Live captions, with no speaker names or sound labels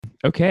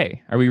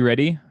Okay, are we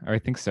ready? Or I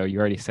think so. You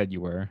already said you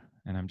were,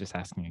 and I'm just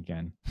asking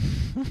again.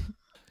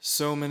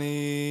 So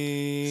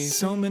many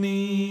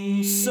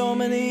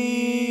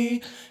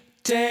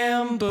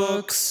damn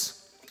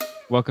books.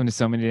 Welcome to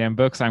So Many Damn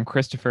Books. I'm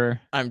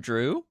Christopher, I'm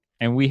Drew.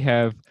 and we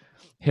have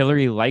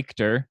Hillary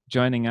Leichter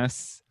joining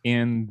us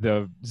in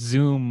the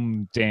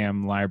Zoom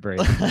damn library,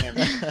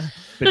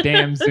 the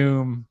damn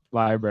Zoom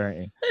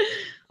library.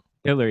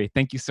 Hillary,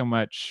 thank you so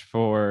much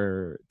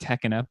for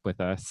teching up with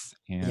us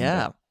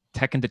and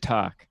teching to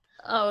talk.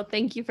 Oh,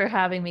 thank you for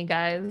having me,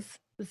 guys.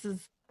 This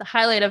is the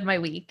highlight of my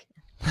week.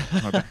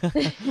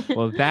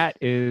 Well, that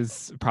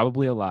is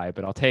probably a lie,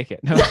 but I'll take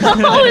it. No.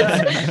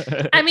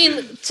 I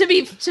mean, to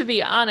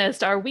be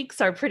honest, our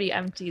weeks are pretty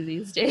empty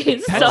these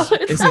days.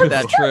 Isn't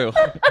that true?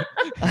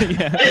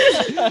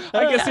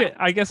 Yeah.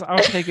 I guess I'll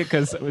take it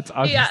because it's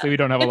obviously we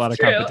don't have a lot of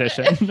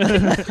competition.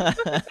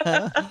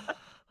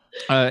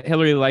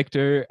 Hillary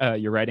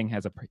Leichter, your writing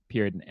has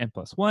appeared in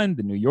N+1,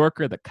 The New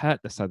Yorker, The Cut,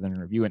 The Southern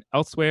Review, and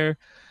elsewhere.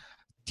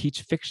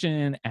 Teach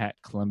fiction at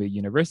Columbia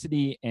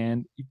University,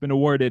 and you've been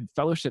awarded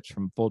fellowships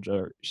from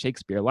Folger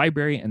Shakespeare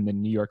Library and the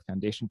New York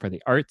Foundation for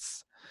the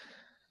Arts.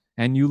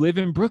 And you live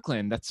in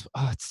Brooklyn. It's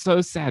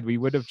so sad. We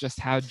would have just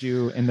had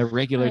you in the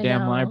regular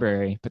damn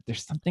library, but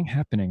there's something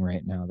happening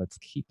right now that's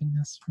keeping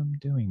us from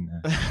doing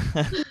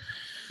that.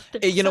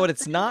 You know what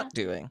it's not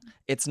doing?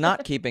 It's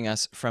not keeping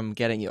us from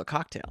getting you a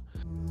cocktail.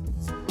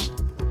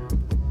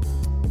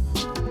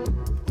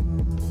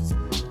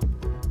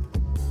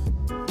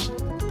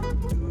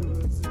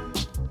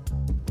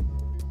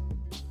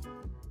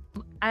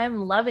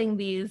 I'm loving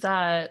these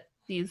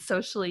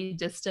socially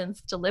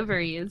distanced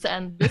deliveries,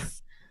 and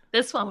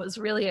this one was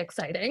really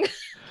exciting.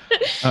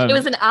 It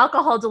was an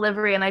alcohol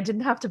delivery, and I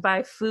didn't have to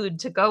buy food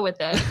to go with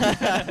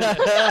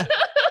it.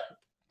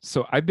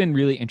 So I've been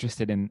really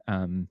interested in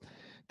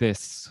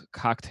this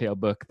cocktail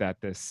book that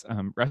this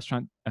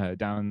restaurant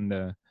down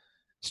the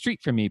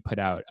street from me put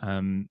out.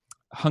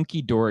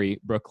 Hunky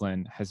Dory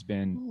Brooklyn has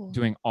been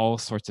doing all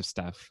sorts of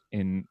stuff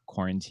in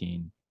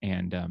quarantine,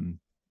 and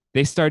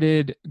they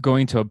started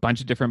going to a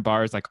bunch of different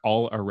bars like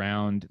all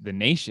around the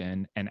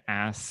nation and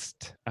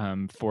asked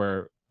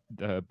for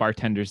the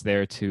bartenders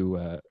there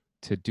to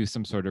do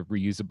some sort of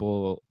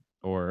reusable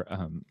or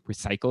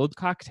recycled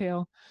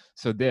cocktail.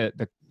 So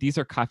these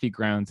are coffee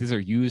grounds. These are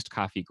used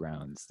coffee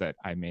grounds that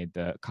I made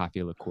the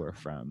coffee liqueur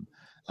from.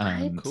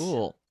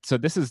 Cool. So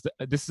this is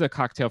a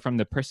cocktail from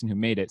the person who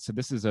made it. So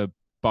this is a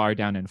bar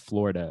down in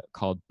Florida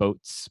called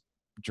Boats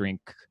Drink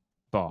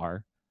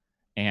Bar,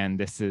 and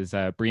this is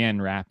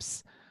Brienne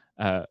Rapp's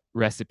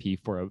recipe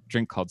for a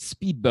drink called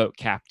Speedboat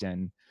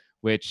Captain,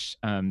 which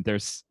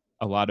there's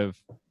a lot of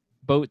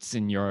boats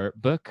in your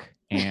book,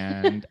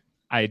 and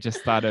I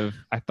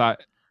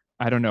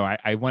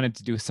wanted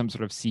to do some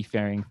sort of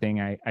seafaring thing.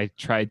 I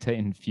tried to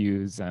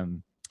infuse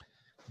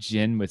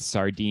gin with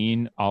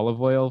sardine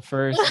olive oil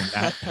first, and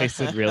that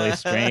tasted really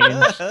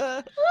strange.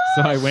 So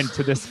I went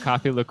to this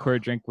coffee liqueur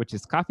drink, which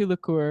is coffee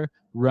liqueur,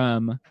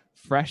 rum,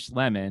 fresh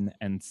lemon,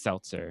 and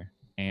seltzer.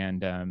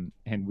 And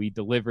we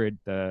delivered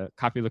the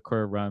coffee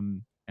liqueur,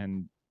 rum,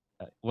 and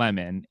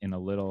lemon in a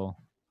little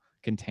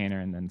container,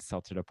 and then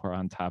seltzer to pour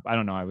on top. I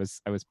don't know. I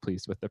was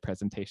pleased with the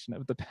presentation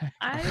of the bag.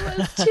 I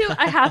was too.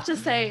 I have to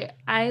say,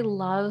 I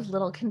love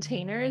little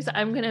containers.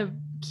 I'm gonna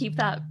keep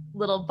that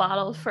little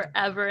bottle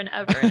forever and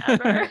ever and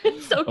ever.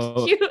 It's so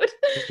cute.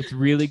 It's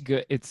really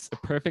good. It's a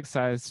perfect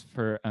size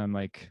for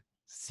like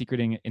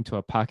secreting it into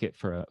a pocket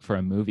for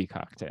a movie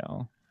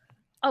cocktail.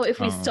 Oh,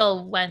 if we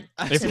still went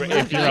to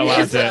if you're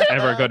allowed to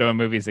ever go to a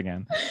movies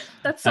again.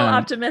 That's so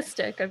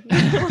optimistic of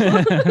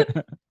you.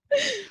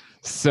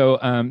 So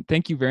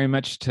thank you very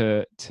much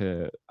to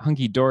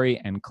Hunky Dory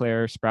and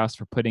Claire Sprouse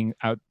for putting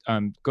out,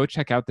 go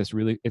check out this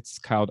it's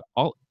called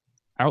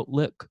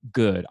Outlook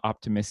Good,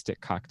 Optimistic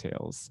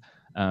Cocktails.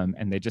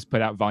 And they just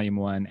put out volume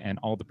 1, and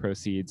all the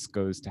proceeds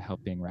goes to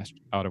helping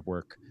out of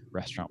work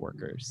restaurant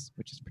workers,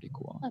 which is pretty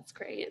cool. That's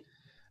great.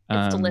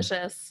 It's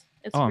delicious.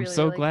 It's I'm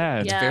so really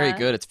glad. It's very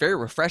good. It's very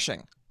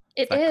refreshing.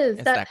 It is.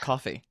 It's that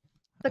coffee.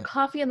 The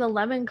coffee and the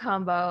lemon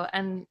combo.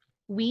 And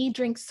we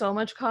drink so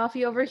much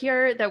coffee over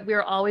here that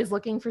we're always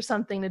looking for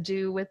something to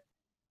do with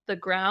the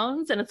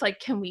grounds. And it's like,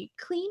 can we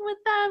clean with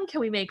them? Can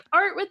we make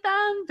art with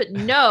them? But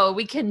no,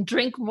 we can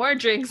drink more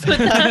drinks with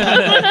them.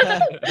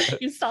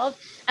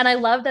 And I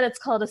love that it's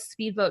called a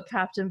Speedboat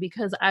Captain,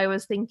 because I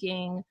was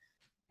thinking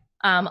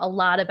a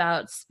lot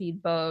about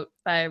Speedboat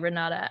by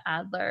Renata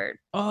Adler.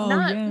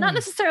 Not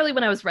necessarily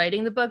when I was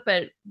writing the book,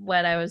 but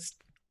when I was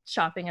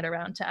shopping it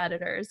around to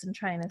editors and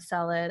trying to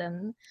sell it.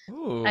 And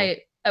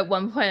at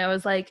one point I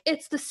was like,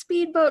 it's the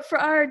speedboat for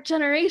our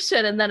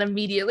generation, and then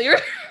immediately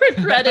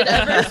regretted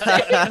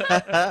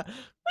everything.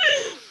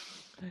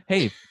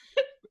 Hey,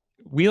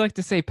 we like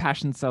to say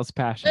passion sells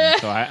passion,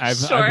 so I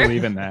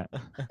believe in that.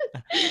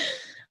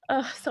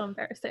 Oh, so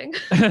embarrassing.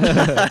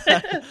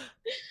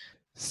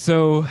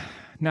 So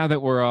now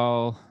that we're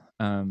all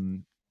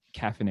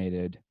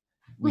caffeinated,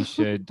 we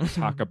should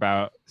talk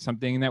about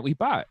something that we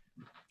bought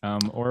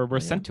or were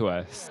sent to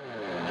us.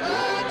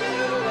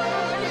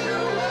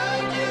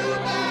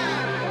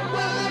 What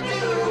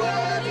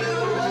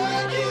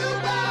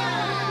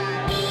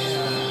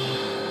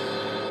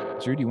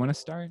Drew, do you want to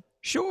start?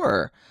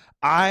 Sure.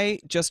 I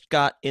just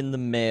got in the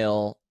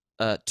mail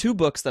 2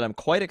 books that I'm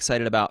quite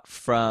excited about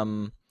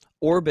from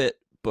Orbit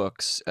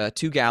Books,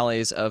 2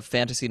 galleys of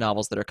fantasy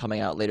novels that are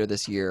coming out later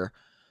this year.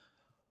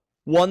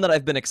 One that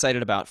I've been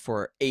excited about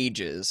for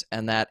ages,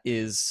 and that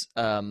is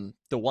The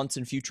Once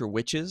and Future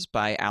Witches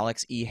by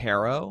Alex E.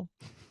 Harrow.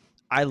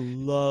 I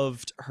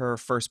loved her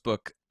first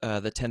book,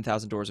 The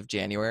 10,000 Doors of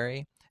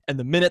January. And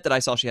the minute that I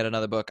saw she had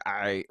another book,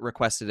 I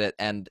requested it,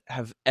 and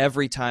have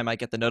every time I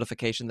get the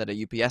notification that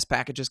a UPS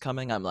package is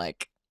coming, I'm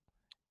like,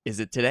 is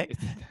it today?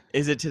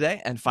 Is it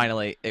today? And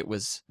finally, it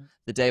was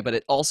the day. But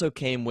it also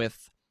came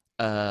with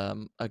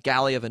a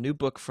galley of a new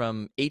book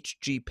from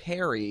H.G.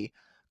 Perry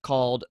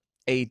called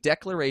A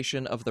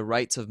Declaration of the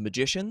Rights of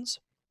Magicians.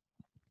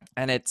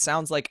 And it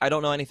sounds like, I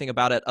don't know anything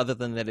about it other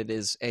than that it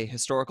is a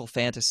historical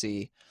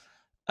fantasy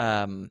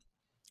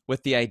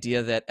with the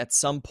idea that at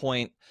some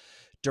point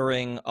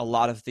during a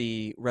lot of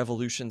the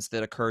revolutions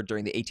that occurred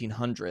during the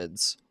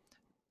 1800s,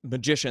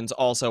 magicians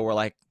also were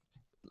like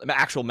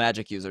actual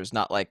magic users,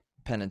 not like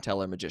Penn and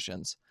Teller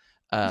magicians,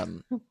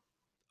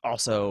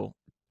 also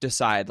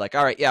decide like,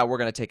 all right, yeah, we're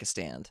going to take a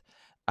stand.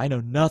 I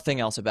know nothing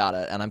else about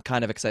it, and I'm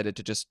kind of excited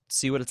to just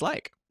see what it's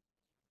like.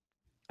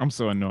 I'm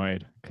so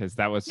annoyed because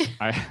that was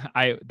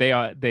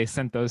they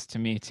sent those to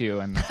me too,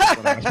 and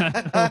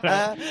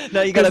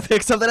now you gotta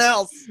pick something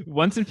else.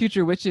 Once and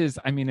Future Witches.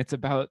 I mean, it's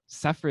about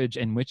suffrage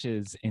and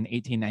witches in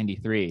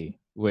 1893,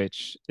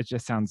 which it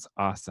just sounds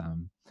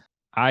awesome.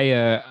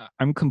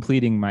 I'm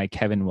completing my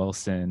Kevin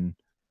Wilson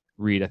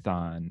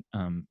readathon,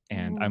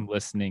 and I'm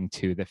listening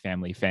to The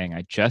Family Fang.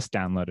 I just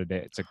downloaded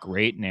it. It's a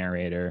great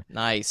narrator.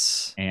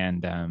 Nice.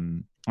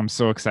 And I'm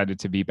so excited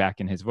to be back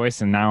in his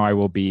voice, and now I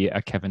will be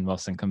a Kevin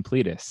Wilson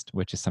completist,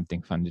 which is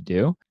something fun to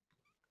do.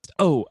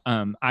 Oh,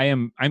 I'm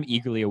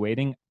eagerly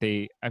awaiting.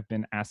 I've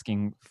been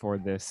asking for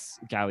this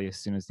galley as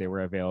soon as they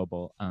were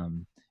available.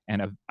 And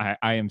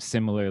I am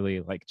similarly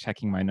like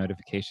checking my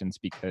notifications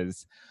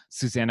because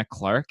Susanna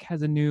Clark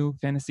has a new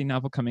fantasy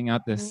novel coming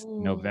out this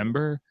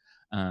November.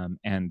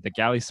 And the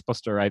galley's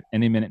supposed to arrive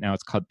any minute now.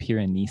 It's called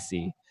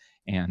Piranesi.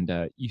 And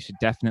you should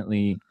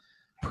definitely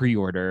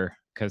pre-order,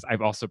 because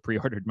I've also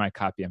pre-ordered my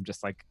copy. I'm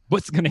just like,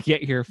 what's going to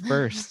get here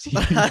first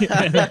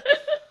at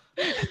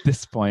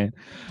this point?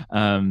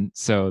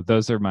 So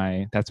that's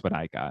what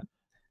I got.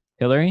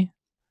 Hillary?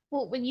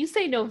 Well, when you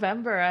say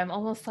November, I'm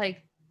almost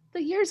like,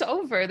 the year's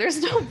over.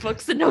 There's no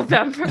books in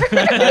November.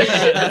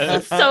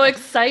 This is so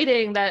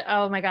exciting that,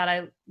 oh my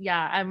God,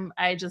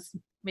 I just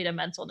made a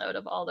mental note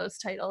of all those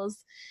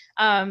titles.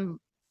 I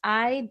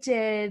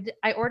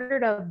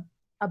ordered a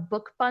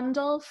book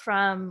bundle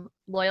from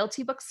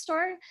Loyalty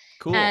Bookstore.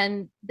 Cool.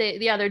 And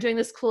they're doing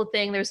this cool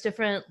thing. There's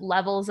different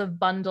levels of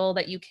bundle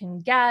that you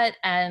can get,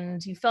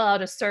 and you fill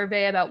out a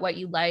survey about what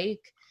you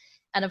like.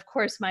 And of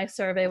course, my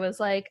survey was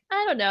like,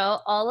 I don't know,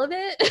 all of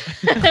it.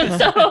 And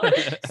so,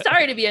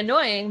 sorry to be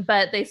annoying,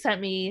 but they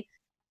sent me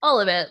all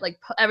of it, like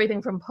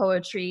everything from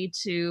poetry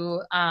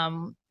to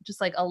just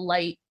like a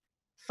light,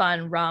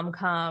 fun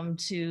rom-com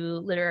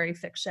to literary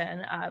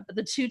fiction. But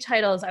the 2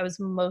 titles I was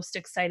most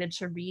excited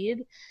to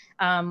read,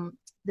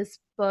 this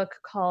book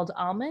called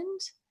Almond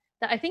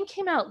that I think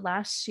came out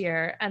last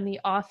year, and the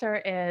author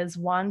is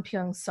Won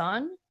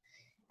Pyung-son.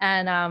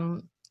 And I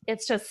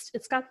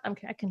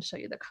can show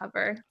you the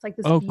cover. It's like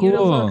this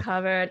beautiful cool.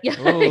 cover. Yeah.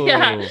 Ooh,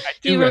 Yeah. I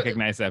do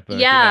recognize that book.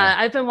 Yeah,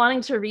 I've been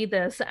wanting to read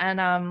this.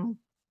 And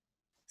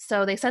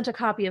so they sent a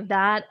copy of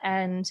that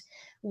and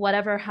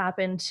Whatever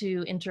Happened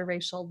to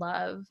Interracial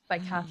Love by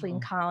Kathleen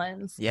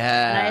Collins.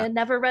 Yeah. And I had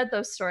never read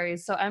those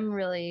stories, so I'm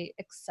really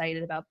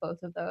excited about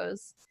both of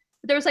those.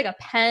 There was like a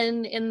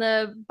pen in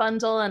the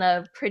bundle and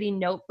a pretty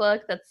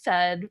notebook that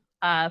said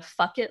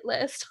fuck it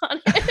list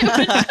on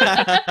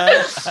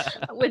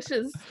it, which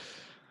is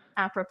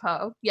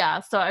apropos. Yeah,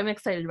 so I'm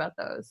excited about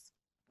those.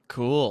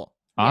 Cool.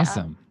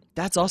 Awesome. Yeah.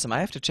 That's awesome. I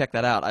have to check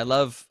that out. I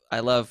love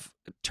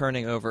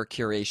turning over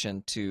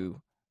curation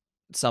to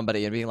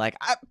somebody and being like,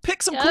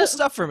 pick some cool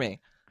stuff for me.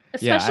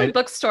 Especially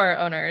bookstore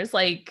owners.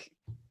 Like,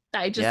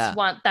 I just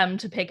want them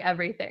to pick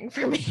everything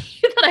for me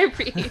that I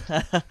read.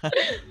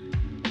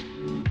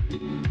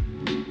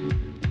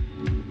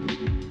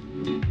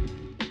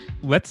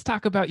 Let's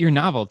talk about your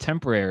novel,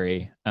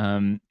 Temporary.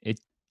 It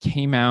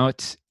came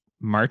out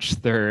March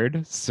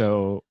 3rd,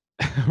 so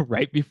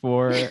right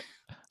before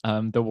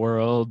the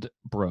world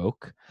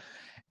broke.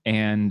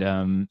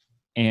 And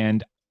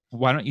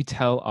why don't you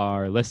tell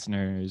our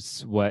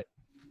listeners what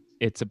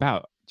it's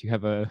about? Do you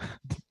have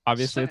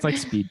obviously It's like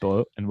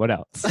Speedboat, and what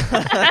else? Is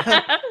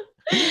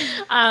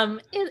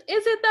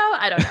it though?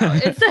 I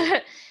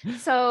don't know.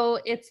 So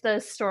it's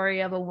the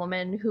story of a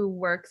woman who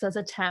works as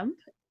a temp,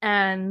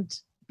 and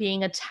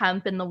being a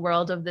temp in the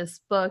world of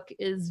this book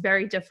is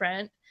very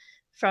different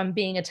from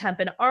being a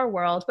temp in our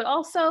world, but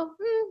also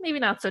maybe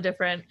not so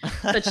different.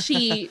 But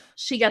she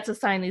gets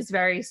assigned these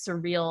very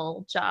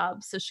surreal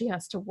jobs. So she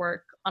has to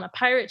work on a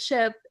pirate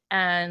ship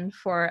and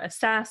for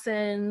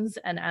assassins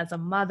and as a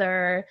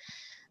mother,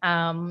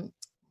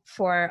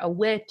 for a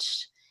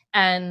witch.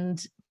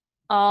 And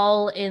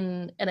all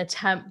in an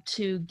attempt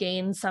to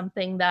gain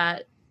something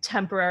that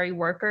temporary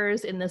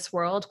workers in this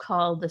world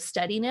call the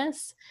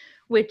steadiness,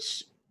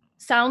 which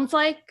sounds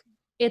like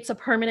it's a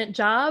permanent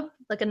job,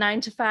 like a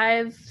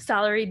 9-to-5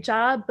 salaried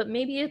job, but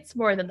maybe it's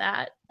more than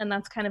that. And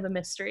that's kind of a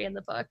mystery in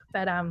the book.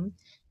 But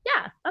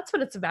yeah, that's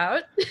what it's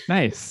about.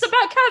 Nice. It's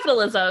about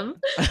capitalism.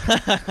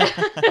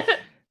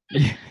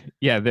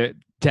 Yeah, the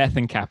death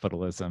and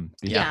capitalism.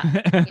 Yeah.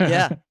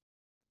 Yeah.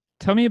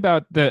 Tell me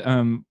about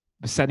the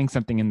setting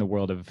something in the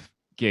world of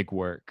gig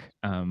work,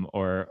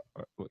 or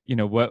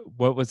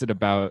what was it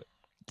about?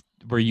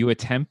 Were you a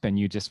temp and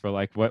you just were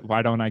like,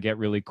 why don't I get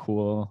really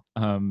cool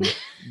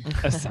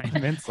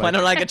assignments? Why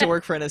don't I get to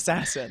work for an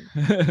assassin?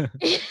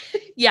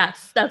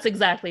 Yes, that's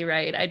exactly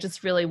right. I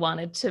just really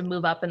wanted to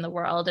move up in the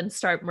world and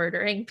start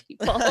murdering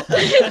people.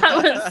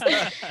 That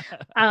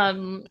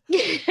was,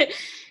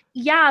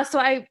 yeah. So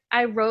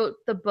I wrote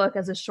the book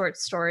as a short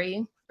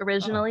story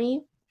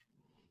originally,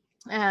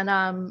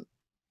 and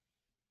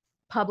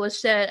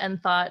published it and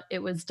thought it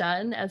was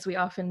done, as we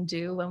often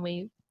do when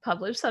we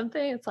publish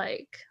something. It's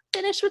like,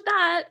 finish with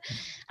that.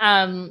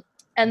 And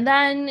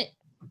then,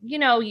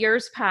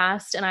 years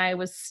passed and I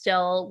was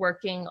still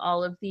working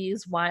all of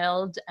these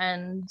wild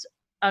and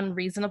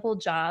unreasonable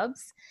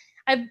jobs.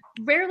 I've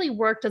rarely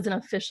worked as an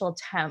official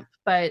temp,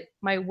 but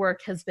my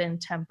work has been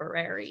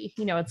temporary.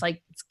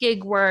 It's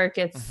gig work,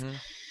 it's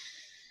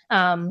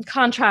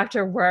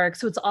contractor work.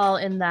 So it's all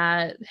in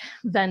that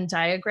Venn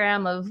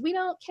diagram of, we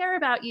don't care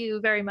about you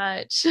very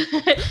much.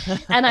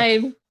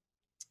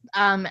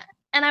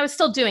 and I was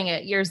still doing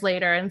it years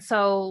later. And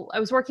so I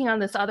was working on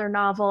this other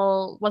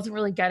novel, wasn't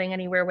really getting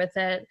anywhere with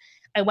it.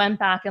 I went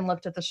back and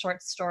looked at the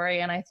short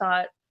story and I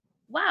thought,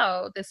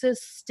 wow, this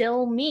is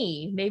still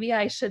me. Maybe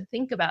I should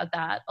think about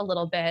that a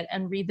little bit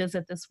and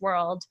revisit this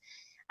world.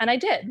 And I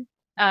did.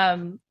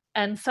 And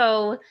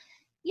so,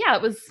 yeah,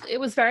 it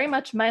was very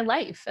much my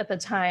life at the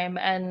time.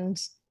 And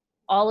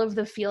all of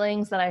the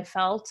feelings that I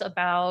felt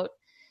about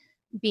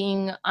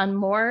being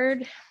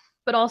unmoored,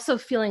 but also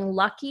feeling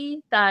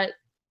lucky that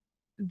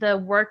the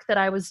work that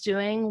I was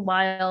doing,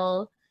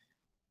 while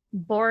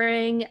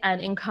boring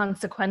and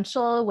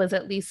inconsequential, was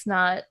at least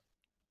not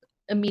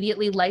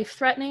immediately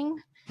life-threatening.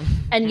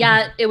 And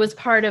yet it was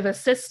part of a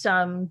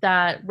system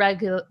that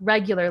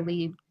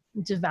regularly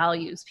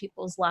devalues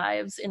people's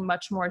lives in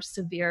much more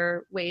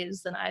severe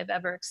ways than I've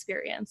ever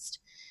experienced.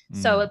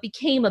 So it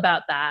became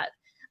about that.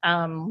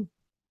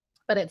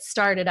 But it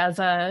started as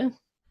a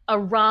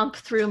romp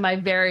through my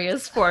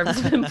various forms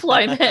of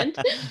employment.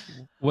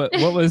 What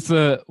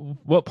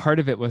part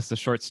of it was the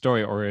short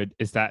story, or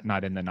is that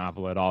not in the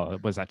novel at all?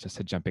 Was that just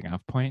a jumping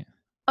off point?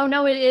 Oh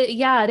no, it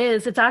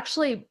is. It's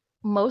actually,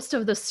 most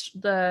of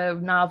the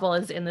novel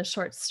is in the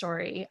short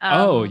story.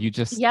 You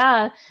just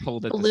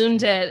pulled it,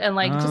 ballooned it, and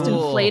just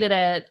inflated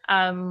it.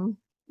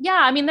 Yeah,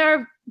 I mean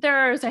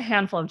there's a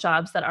handful of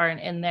jobs that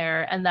aren't in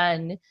there, and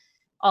then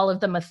all of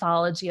the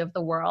mythology of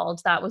the world.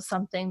 That was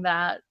something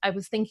that I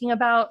was thinking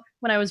about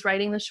when I was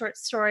writing the short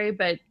story,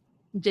 but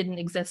didn't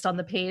exist on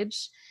the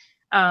page.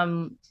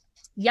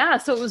 Yeah,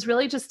 so it was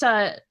really just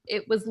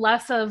it was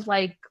less of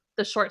like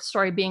the short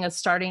story being a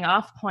starting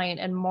off point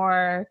and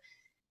more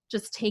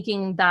just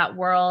taking that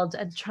world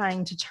and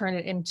trying to turn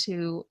it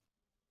into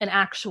an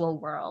actual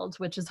world,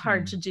 which is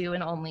hard to do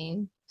in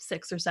only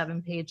 6 or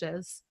 7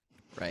 pages.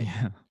 Right.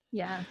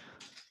 Yeah.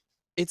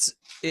 It's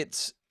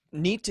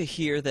neat to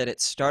hear that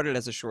it started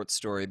as a short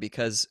story,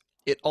 because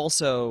it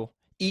also,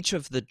 each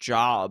of the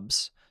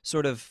jobs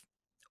sort of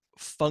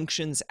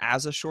functions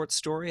as a short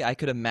story. I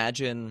could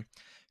imagine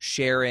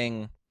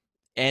sharing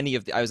any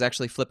of I was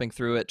actually flipping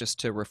through it just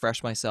to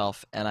refresh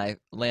myself, and I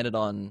landed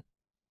on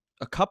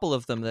a couple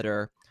of them that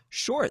are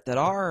short, that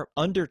are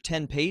under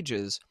 10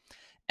 pages,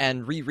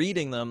 and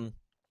rereading them,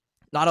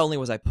 not only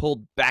was I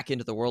pulled back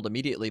into the world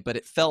immediately, but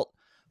it felt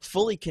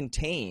fully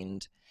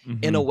contained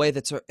in a way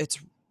it's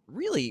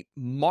really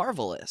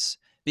marvelous,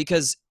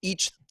 because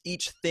each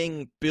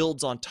thing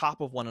builds on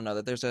top of one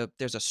another. There's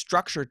a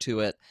structure to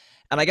it.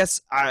 And I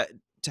guess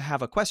to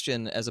have a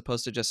question as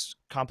opposed to just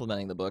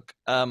complimenting the book.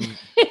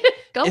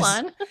 Go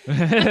on.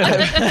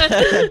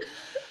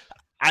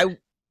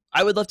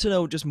 I would love to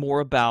know just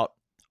more about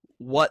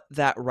what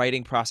that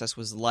writing process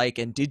was like,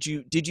 and did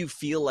you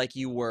feel like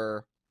you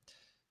were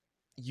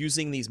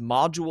using these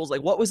modules?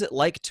 Like, what was it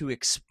like to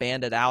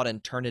expand it out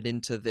and turn it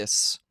into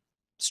this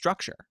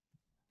structure?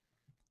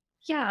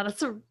 Yeah,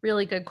 that's a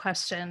really good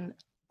question.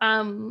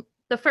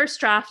 The first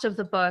draft of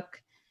the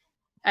book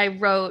I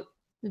wrote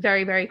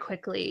very, very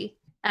quickly,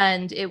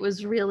 and it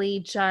was really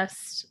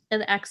just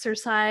an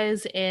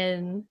exercise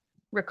in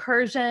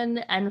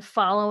recursion and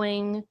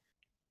following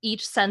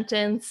each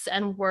sentence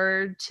and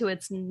word to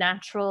its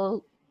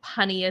natural,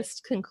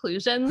 punniest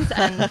conclusions.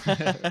 And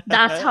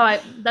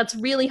that's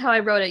really how I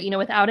wrote it,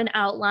 without an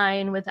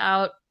outline,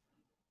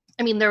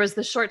 there was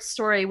the short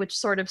story, which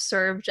sort of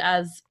served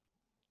as,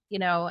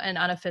 an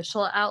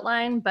unofficial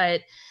outline, but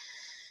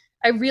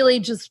I really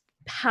just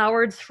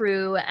powered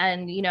through,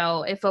 and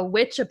if a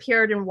witch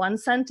appeared in one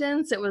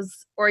sentence, it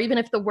was, or even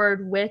if the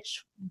word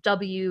witch,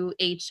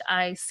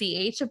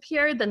 WHICH,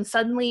 appeared, then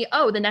suddenly,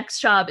 the next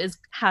job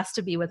has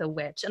to be with a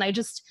witch. And I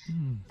just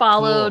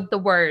followed the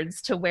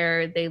words to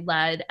where they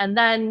led. And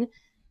then,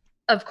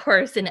 of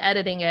course, in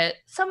editing it,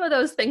 some of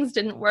those things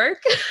didn't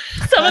work.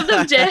 Some of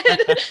them did.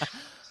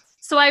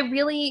 So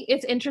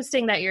it's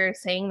interesting that you're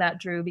saying that,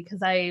 Drew,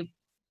 because I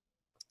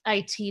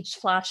teach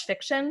flash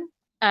fiction,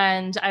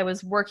 and I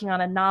was working on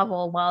a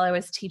novel while I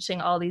was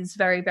teaching all these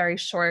very, very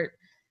short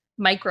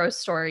micro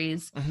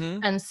stories. Mm-hmm.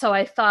 And so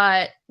I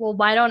thought, well,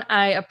 why don't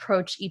I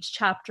approach each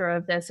chapter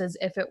of this as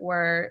if it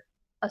were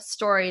a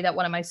story that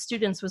one of my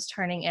students was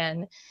turning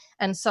in?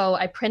 And so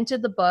I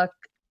printed the book.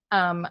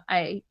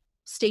 I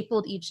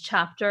stapled each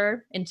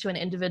chapter into an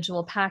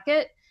individual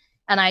packet,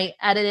 and I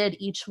edited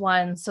each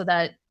one so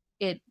that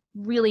it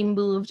really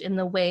moved in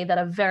the way that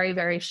a very,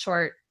 very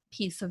short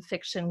piece of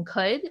fiction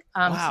could,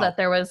 Wow. So that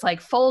there was like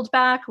fold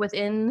back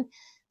within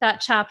that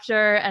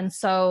chapter. And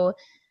so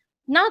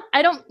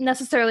I don't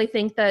necessarily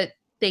think that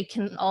they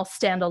can all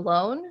stand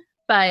alone,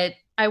 but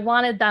I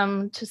wanted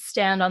them to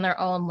stand on their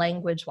own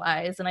language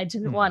wise, and I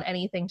didn't want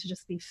anything to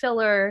just be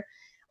filler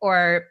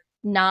or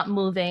not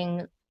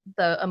moving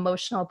the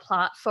emotional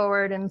plot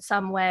forward in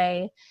some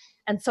way.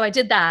 And so I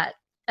did that.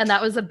 And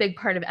that was a big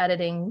part of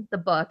editing the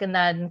book, and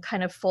then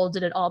kind of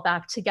folded it all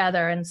back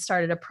together and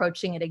started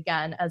approaching it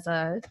again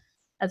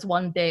as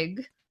one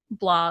big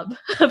blob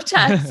of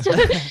text.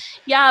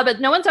 Yeah,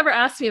 but no one's ever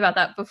asked me about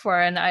that before,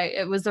 and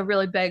it was a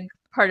really big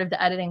part of the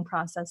editing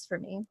process for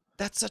me.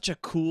 That's such a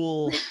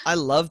cool. I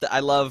love that. I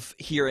love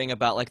hearing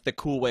about like the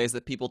cool ways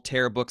that people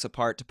tear books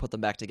apart to put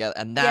them back together,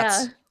 and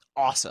that's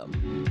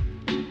awesome.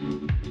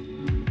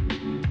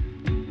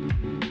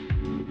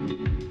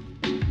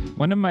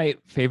 One of my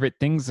favorite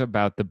things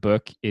about the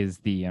book is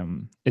the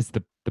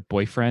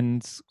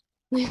boyfriend's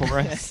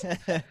chorus.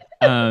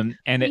 And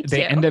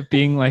they end up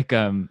being like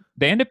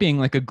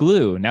a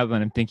glue. Now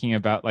that I'm thinking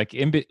about like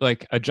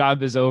a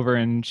job is over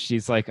and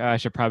she's like, I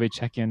should probably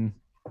check in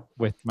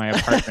with my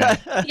apartment.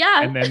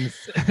 Yeah.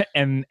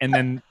 And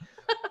then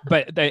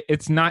but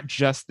it's not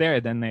just there.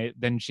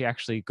 Then she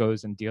actually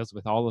goes and deals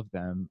with all of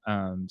them.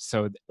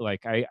 So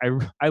like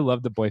I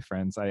love the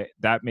boyfriends.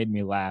 That made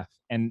me laugh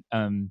and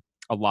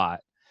a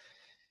lot.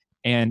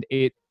 And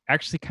it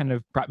actually kind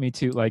of brought me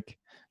to like,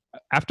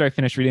 after I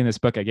finished reading this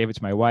book, I gave it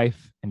to my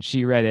wife and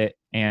she read it,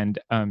 and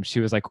she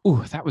was like,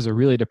 "Ooh, that was a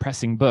really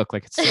depressing book.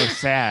 Like, it's so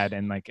sad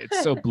and like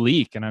it's so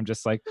bleak." And I'm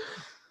just like,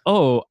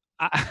 "Oh,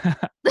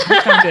 I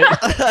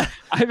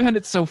found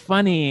it so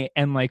funny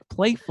and like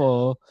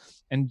playful,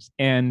 and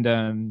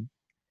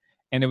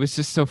it was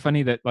just so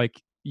funny that like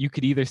you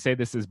could either say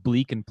this is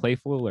bleak and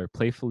playful or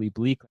playfully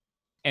bleak."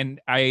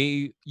 And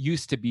I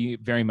used to be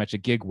very much a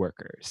gig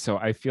worker, so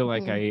I feel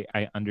like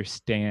I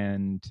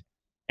understand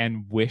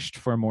and wished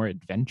for more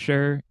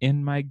adventure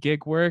in my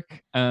gig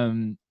work.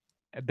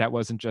 That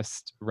wasn't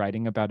just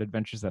writing about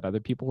adventures that other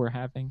people were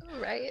having.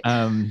 Right.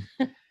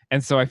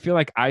 And so I feel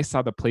like I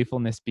saw the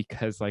playfulness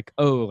because like,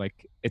 oh,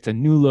 like it's a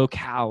new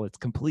locale, it's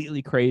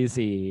completely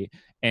crazy.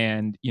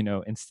 And,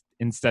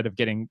 instead of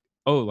getting,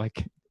 oh,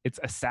 like it's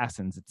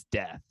assassins, it's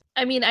death.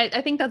 I mean,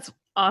 I think that's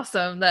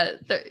awesome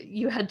that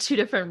you had two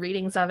different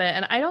readings of it.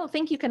 And I don't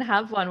think you can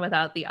have one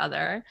without the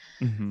other.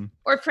 Mm-hmm.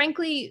 Or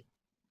frankly,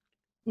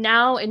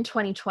 now in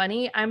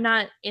 2020, I'm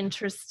not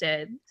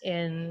interested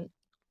in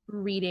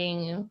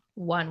reading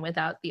one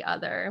without the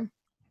other.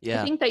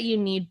 Yeah. I think that you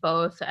need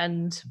both.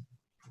 And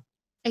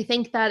I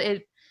think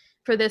that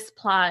for this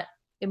plot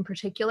in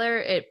particular,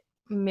 it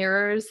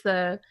mirrors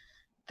the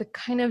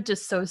kind of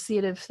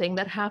dissociative thing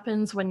that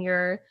happens when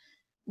you're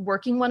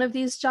working one of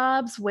these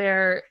jobs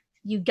where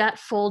you get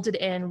folded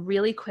in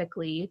really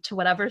quickly to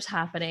whatever's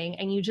happening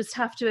and you just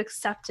have to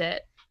accept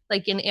it.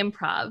 Like in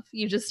improv,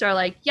 you just are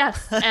like,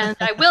 yes, and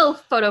I will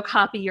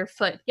photocopy your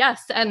foot.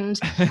 Yes, and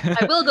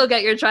I will go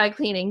get your dry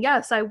cleaning.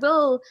 Yes, I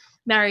will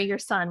marry your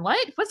son.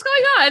 What's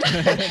going on?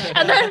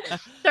 And then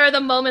there are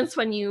the moments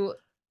when you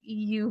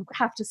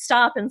have to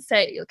stop and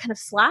say, kind of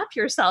slap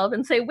yourself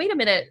and say, wait a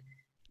minute,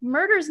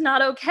 murder's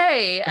not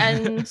okay,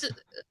 and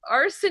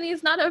arson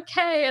is not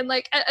okay, and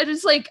like I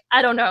just like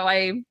I don't know.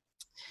 I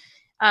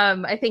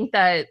think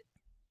that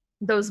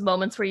those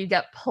moments where you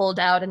get pulled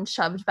out and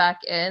shoved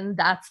back in,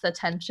 that's the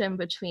tension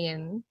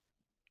between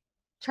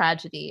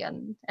tragedy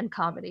and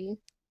comedy.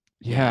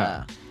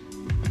 Yeah.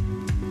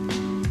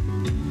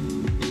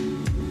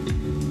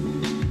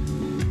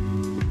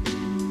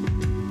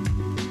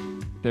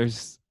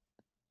 There's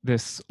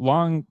this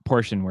long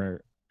portion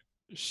where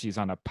she's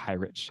on a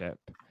pirate ship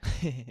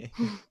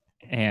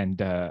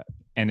and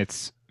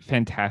it's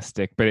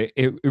fantastic, but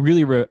it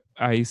really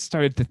I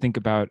started to think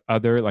about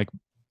other like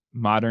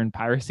modern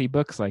piracy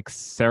books like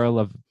Sarah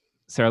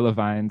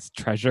Levine's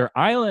Treasure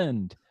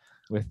Island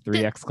with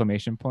 3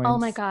 exclamation points. Oh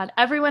my God.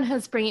 Everyone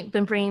has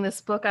been bringing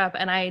this book up,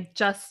 and I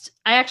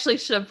actually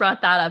should have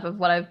brought that up of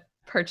what I've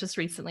purchased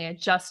recently. I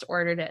just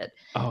ordered it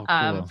cool.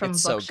 From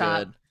it's Bookshop.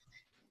 So good.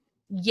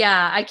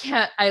 Yeah,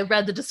 I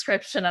read the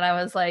description and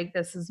I was like,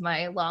 this is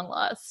my long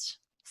lost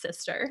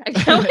sister. I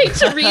can't wait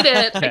to read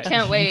it. I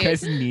can't You wait.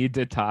 guys need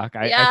to talk.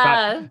 I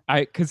Yeah. thought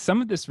because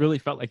some of this really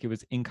felt like it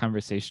was in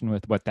conversation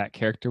with what that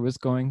character was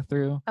going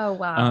through. Oh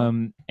wow.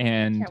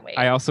 And Can't wait.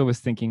 I also was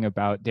thinking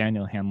about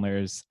Daniel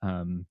Handler's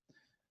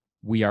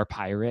We Are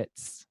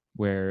Pirates,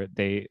 where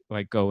they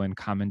like go and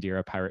commandeer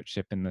a pirate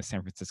ship in the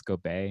San Francisco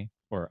Bay,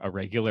 or a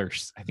regular,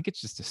 I think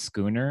it's just a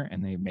schooner,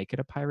 and they make it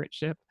a pirate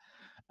ship.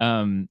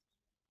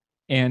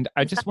 And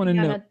I just want to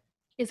know.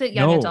 Is it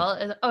young No,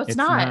 adult? Oh, it's it's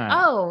not.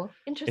 not. Oh,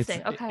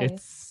 interesting. Okay.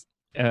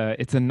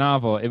 It's a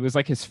novel. It was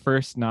like his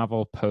first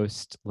novel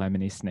post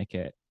Lemony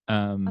Snicket.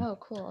 Oh,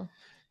 cool.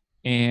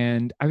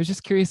 And I was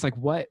just curious, like,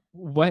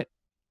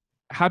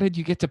 how did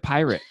you get to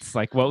pirates?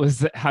 Like,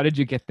 how did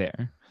you get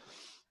there?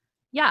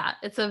 Yeah,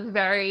 it's a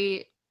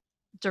very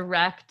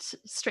direct,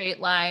 straight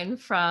line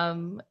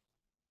from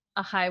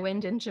A High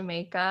Wind in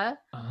Jamaica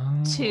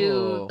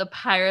to The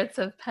Pirates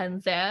of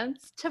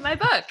Penzance to my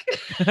book.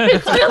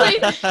 It's really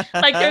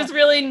like there's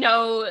really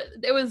no.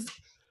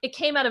 It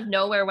came out of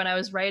nowhere when I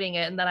was writing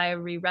it, and then I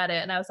reread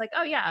it, and I was like,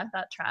 oh yeah,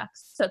 that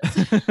tracks.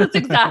 That's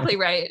exactly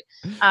right.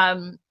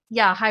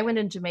 Yeah, High Wind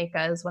in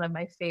Jamaica is one of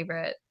my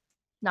favorite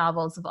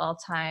novels of all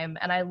time,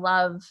 and I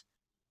love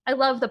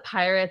the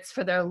pirates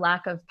for their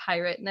lack of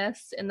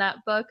pirateness in that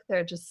book.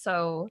 They're just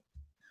so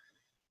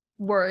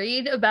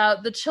worried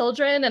about the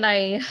children, and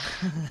I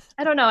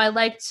don't know. I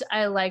liked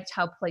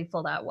how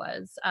playful that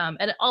was,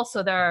 and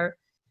also that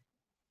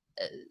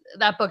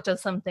book does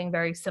something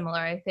very similar,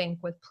 I think,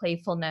 with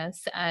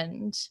playfulness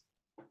and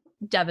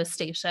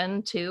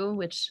devastation too,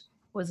 which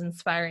was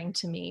inspiring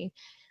to me.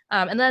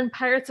 And then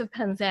Pirates of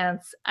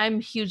Penzance,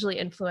 I'm hugely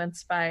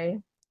influenced by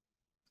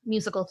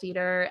musical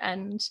theater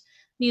and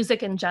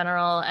music in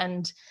general,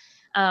 and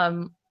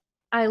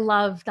I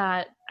love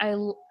that.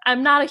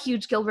 I'm not a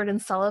huge Gilbert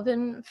and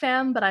Sullivan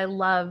fan, but I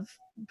love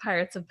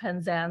Pirates of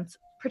Penzance,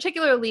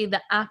 particularly the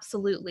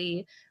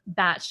absolutely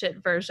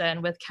batshit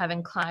version with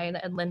Kevin Kline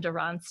and Linda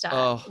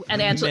Ronstadt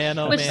and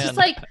Angela, which is just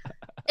like,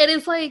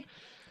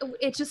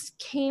 it just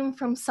came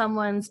from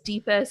someone's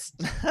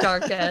deepest,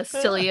 darkest,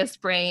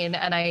 silliest brain,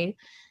 and I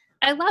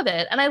love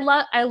it, and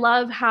I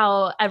love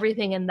how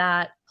everything in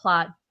that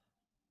plot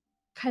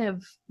kind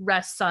of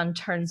rests on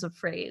turns of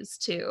phrase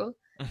too.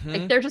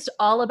 Like they're just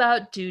all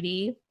about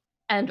duty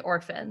and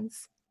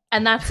orphans,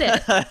 and that's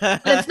it.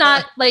 But it's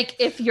not like,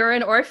 if you're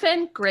an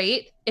orphan,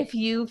 great. If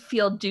you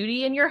feel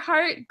duty in your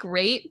heart,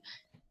 great.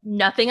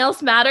 Nothing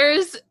else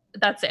matters.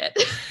 That's it.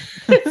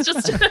 It's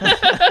just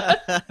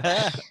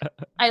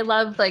I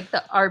love like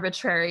the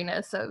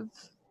arbitrariness of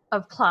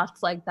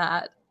plots like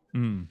that.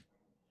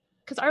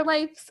 Because our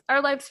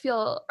lives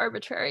feel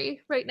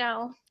arbitrary right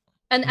now.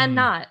 And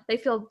not. They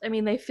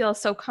feel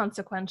so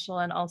consequential,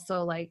 and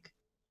also like,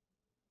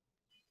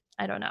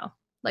 I don't know,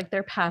 like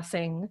they're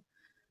passing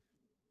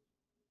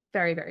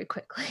very, very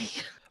quickly.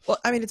 Well,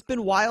 I mean, it's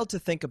been wild to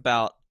think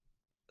about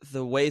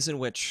the ways in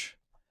which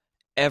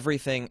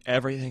everything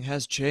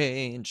has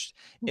changed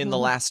in the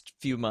last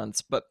few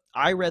months. But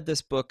I read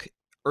this book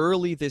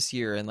early this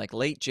year in like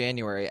late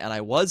January, and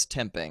I was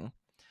temping,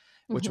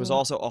 which was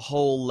also a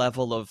whole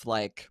level of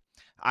like,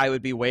 I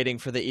would be waiting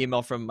for the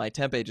email from my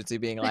temp agency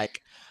being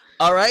like,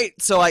 all right,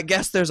 so I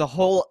guess there's a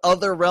whole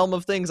other realm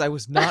of things I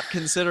was not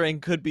considering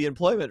could be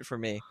employment for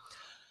me.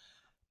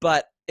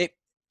 But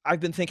I've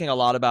been thinking a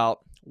lot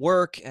about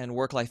work and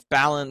work-life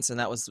balance, and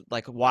that was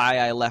like why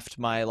I left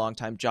my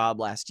longtime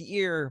job last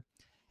year.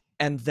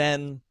 And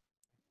then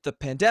the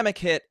pandemic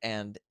hit,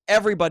 and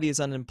everybody is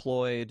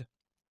unemployed.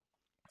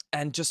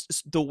 And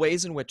just the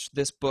ways in which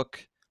this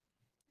book,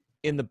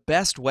 in the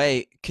best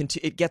way,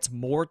 it gets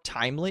more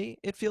timely,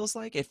 it feels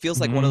like. It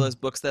feels like one of those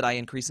books that I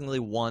increasingly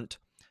want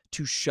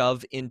to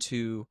shove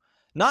into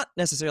not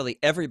necessarily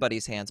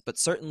everybody's hands, but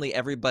certainly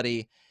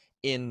everybody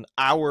in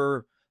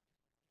our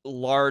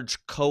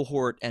large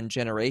cohort and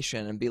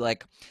generation, and be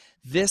like,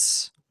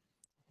 there's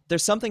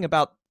something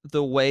about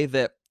the way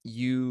that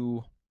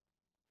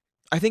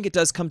I think it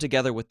does come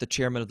together with the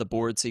chairman of the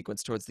board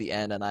sequence towards the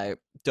end, and I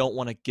don't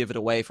want to give it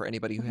away for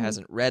anybody who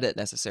hasn't read it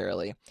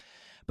necessarily,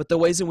 but the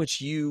ways in which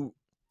you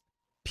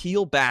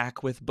peel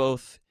back with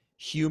both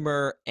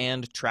humor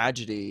and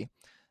tragedy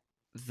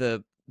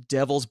the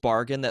devil's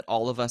bargain that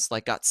all of us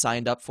like got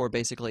signed up for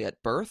basically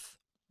at birth,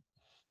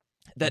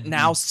 that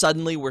now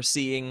suddenly we're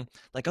seeing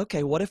like,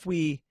 okay, what if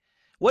we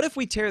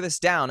tear this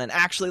down, and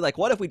actually like,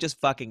 what if we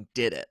just fucking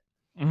did it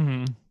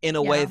in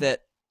a way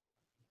that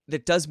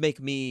does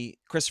make me,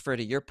 Christopher,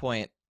 to your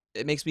point,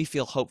 it makes me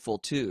feel hopeful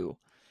too,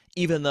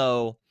 even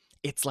though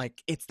it's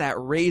like, it's that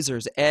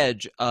razor's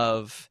edge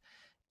of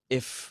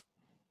if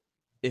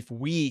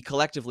we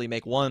collectively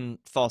make one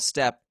false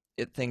step,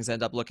 things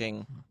end up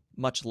looking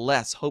much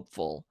less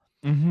hopeful.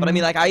 But I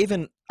mean, like,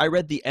 I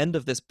read the end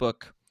of this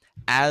book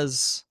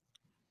as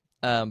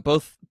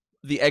both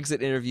the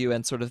exit interview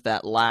and sort of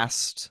that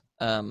last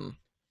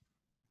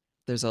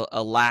there's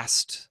a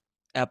last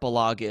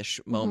epilogue-ish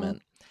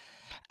moment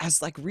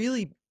as like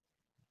really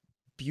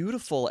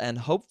beautiful and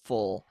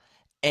hopeful.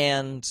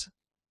 And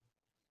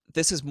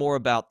this is more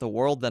about the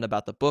world than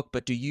about the book,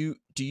 but do you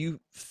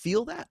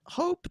feel that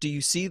hope? Do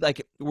you see,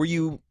 like, were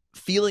you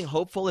feeling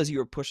hopeful as you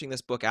were pushing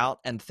this book out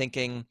and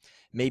thinking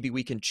maybe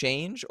we can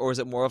change, or is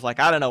it more of like,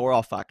 I don't know, we're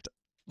all fucked?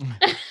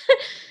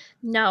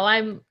 No,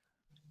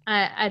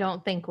 I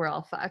don't think we're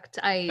all fucked.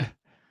 I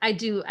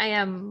do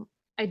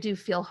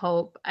feel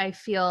hope. I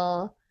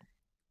feel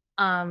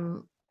I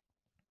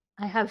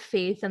have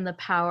faith in the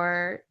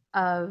power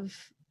of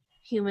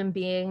human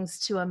beings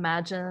to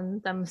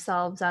imagine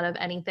themselves out of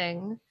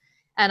anything.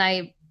 And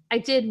I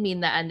did mean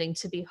the ending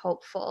to be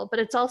hopeful, but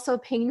it's also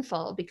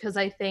painful because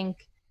I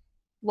think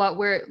what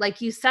we're,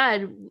 like you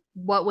said,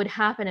 what would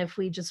happen if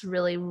we just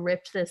really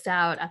ripped this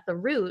out at the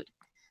root?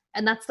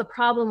 And that's the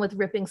problem with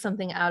ripping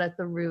something out at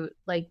the root.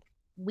 Like,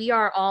 we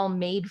are all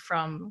made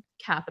from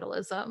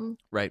capitalism.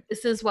 Right.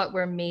 This is what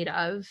we're made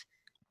of.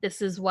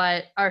 This is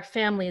what our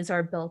families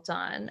are built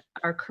on,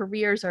 our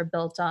careers are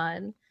built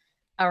on,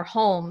 our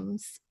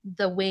homes,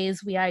 the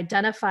ways we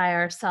identify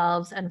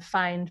ourselves and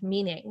find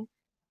meaning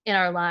in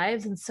our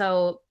lives. And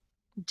so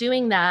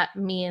doing that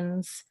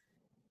means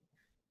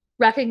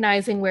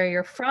recognizing where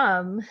you're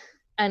from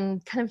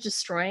and kind of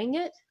destroying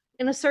it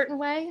in a certain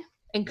way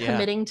and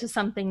committing to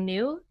something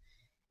new.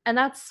 And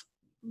that's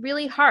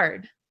really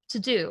hard to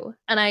do.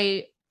 And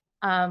I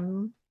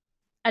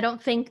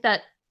don't think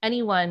that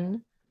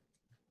anyone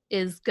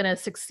is going to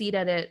succeed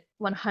at it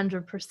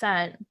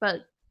 100%,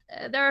 but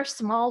there are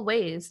small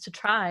ways to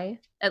try,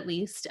 at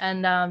least.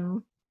 And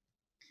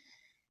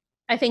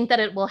I think that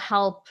it will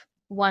help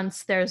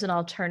once there's an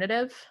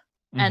alternative.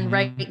 And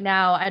right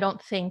now, I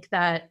don't think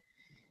that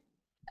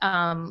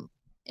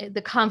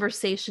the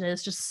conversation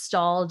is just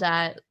stalled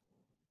at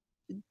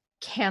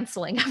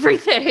canceling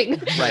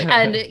everything. Right.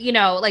 And, you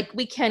know, like,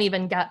 we can't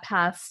even get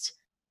past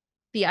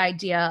the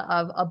idea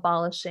of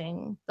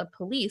abolishing the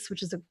police,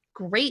 which is a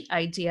great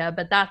idea,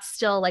 but that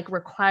still, like,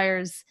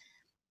 requires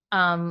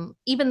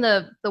even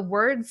the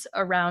words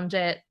around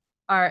it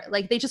are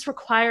like, they just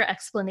require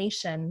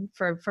explanation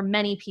for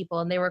many people,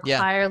 and they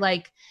require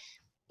like,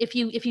 if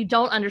you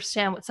don't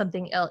understand what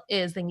something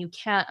is, then you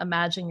can't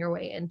imagine your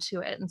way into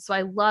it. And so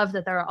I love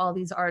that there are all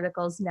these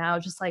articles now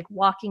just like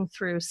walking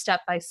through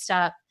step by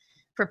step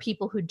for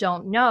people who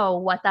don't know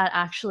what that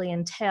actually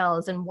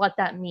entails and what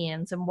that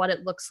means and what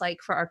it looks like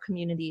for our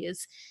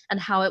communities and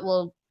how it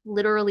will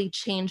literally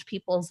change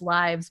people's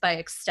lives by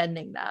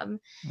extending them.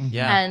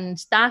 Yeah. And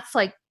that's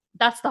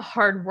the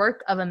hard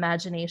work of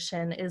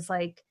imagination, is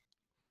like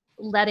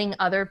letting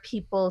other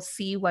people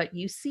see what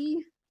you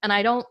see. And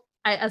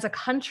as a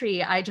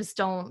country, I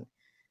don't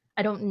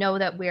know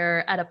that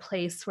we're at a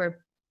place where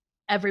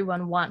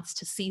everyone wants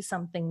to see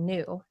something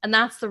new. And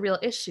that's the real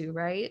issue,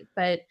 right?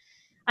 But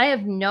I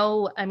have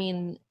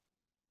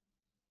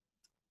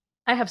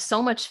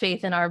so much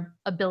faith in our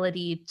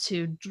ability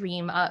to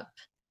dream up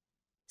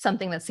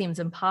something that seems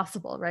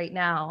impossible right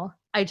now.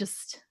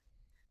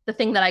 The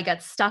thing that I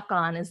get stuck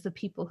on is the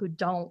people who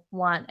don't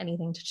want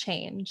anything to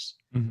change.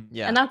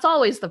 Yeah. And that's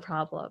always the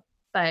problem.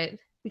 But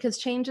because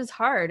change is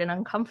hard and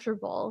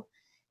uncomfortable,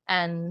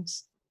 and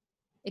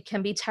it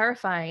can be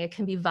terrifying, it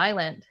can be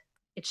violent.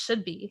 It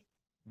should be,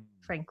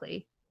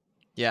 frankly.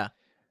 Yeah.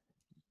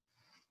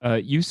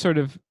 You sort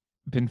of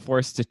been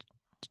forced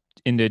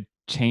into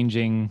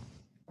changing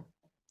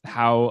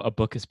how a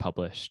book is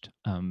published,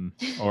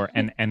 or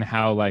and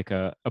how like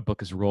a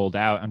book is rolled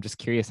out. I'm just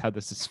curious how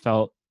this has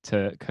felt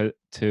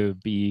to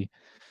be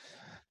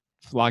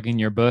vlogging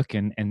your book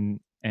and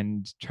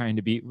trying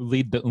to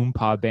lead the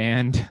Oompa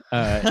band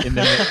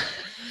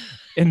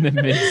in the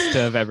midst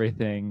of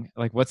everything.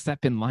 Like, what's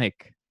that been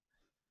like?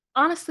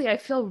 Honestly, I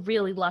feel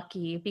really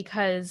lucky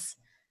because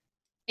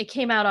it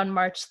came out on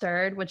March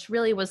 3rd, which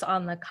really was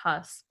on the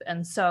cusp.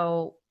 And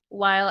so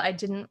while I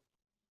didn't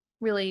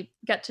really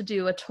get to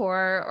do a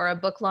tour or a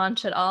book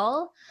launch at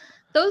all,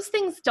 those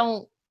things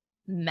don't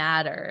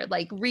matter.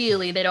 Like,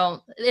 really, they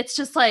don't. It's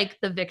just like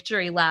the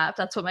victory lap.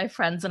 That's what my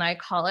friends and I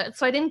call it.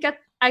 So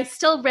I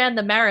still ran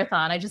the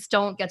marathon. I just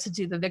don't get to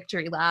do the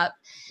victory lap.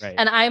 Right.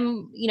 And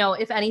I'm,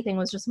 if anything,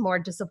 was just more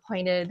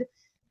disappointed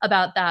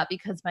about that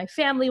because my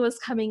family was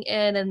coming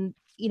in and,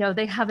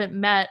 they haven't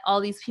met all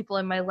these people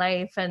in my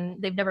life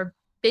and they've never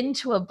been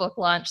to a book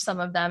launch, some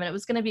of them. And it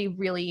was going to be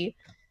really,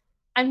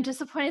 I'm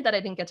disappointed that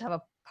I didn't get to have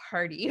a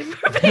party,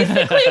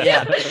 basically.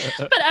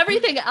 But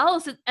everything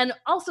else, and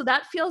also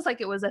that feels like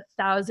it was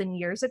 1,000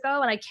 years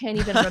ago, and I can't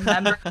even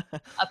remember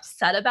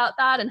upset about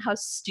that and how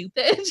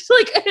stupid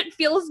like it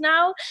feels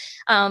now.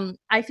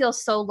 I feel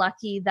so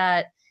lucky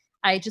that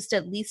I just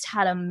at least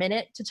had a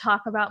minute to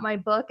talk about my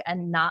book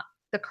and not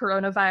the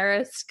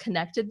coronavirus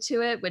connected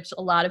to it, which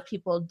a lot of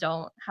people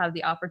don't have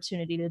the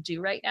opportunity to do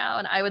right now.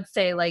 And I would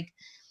say, like,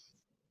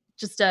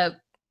 just a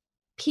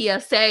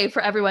PSA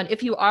for everyone,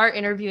 if you are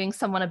interviewing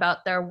someone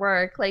about their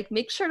work, like,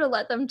 make sure to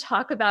let them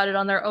talk about it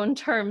on their own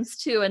terms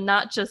too, and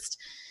not just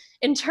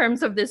in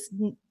terms of this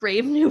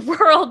brave new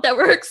world that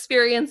we're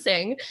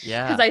experiencing.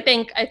 Yeah. Because I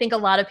think a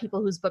lot of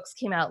people whose books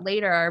came out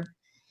later are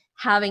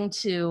having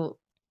to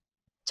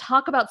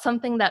talk about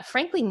something that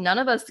frankly none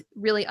of us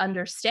really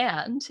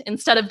understand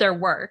instead of their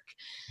work.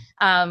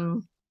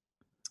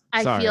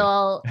 I Sorry.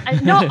 feel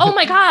no. Oh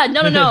my God,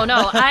 no.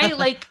 I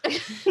like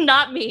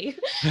not me.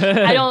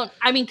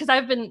 I mean, because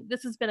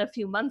this has been a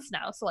few months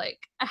now, so like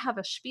I have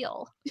a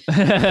spiel. But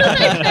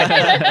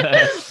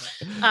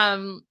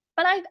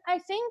I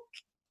think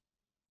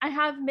I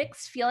have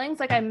mixed feelings.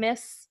 Like I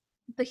miss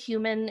the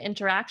human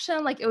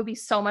interaction. Like it would be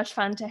so much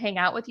fun to hang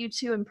out with you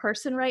two in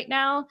person right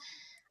now.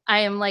 I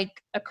am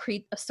like a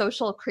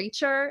social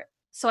creature,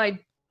 so I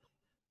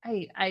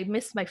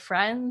miss my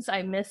friends.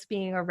 I miss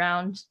being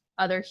around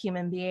other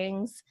human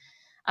beings,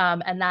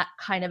 and that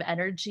kind of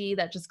energy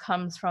that just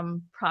comes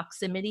from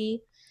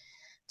proximity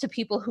to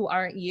people who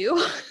aren't you.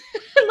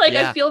 Like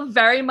I feel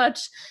very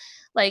much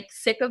like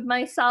sick of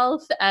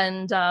myself,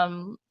 and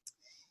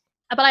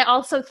but I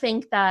also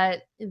think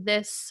that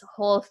this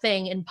whole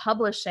thing in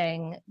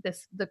publishing,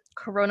 the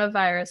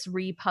coronavirus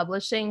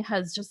republishing,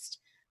 has just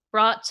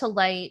brought to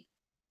light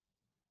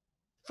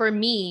for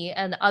me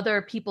and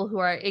other people who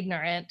are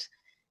ignorant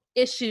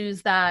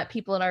issues that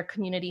people in our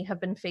community have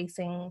been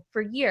facing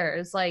for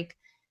years. Like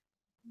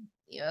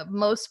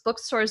most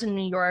bookstores in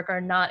New York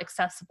are not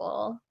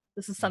accessible.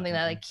 This is something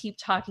that I keep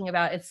talking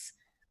about. It's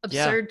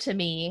absurd to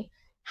me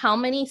how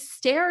many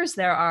stairs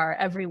there are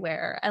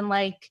everywhere. And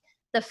like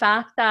the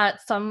fact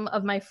that some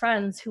of my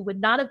friends who would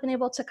not have been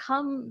able to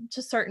come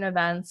to certain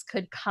events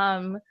could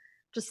come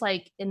just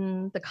like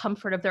in the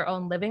comfort of their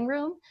own living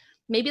room.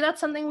 Maybe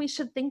that's something we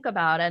should think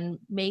about and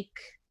make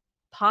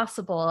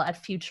possible at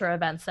future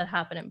events that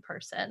happen in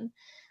person.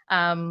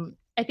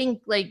 I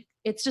think like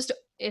it's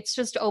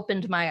just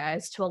opened my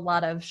eyes to a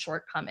lot of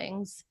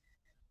shortcomings.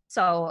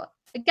 So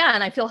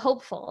again, I feel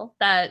hopeful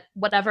that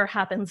whatever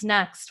happens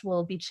next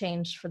will be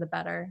changed for the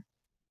better.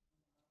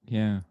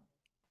 Yeah.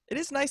 It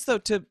is nice though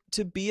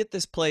to be at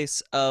this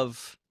place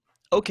of,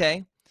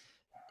 okay,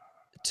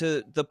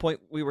 to the point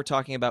we were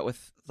talking about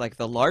with like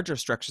the larger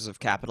structures of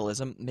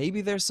capitalism,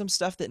 maybe there's some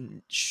stuff that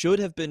should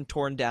have been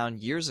torn down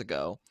years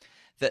ago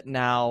that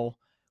now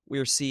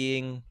we're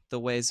seeing the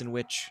ways in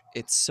which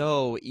it's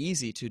so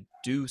easy to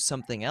do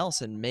something else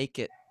and make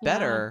it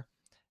better.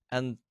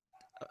 And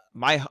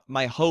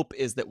my hope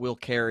is that we'll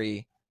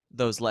carry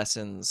those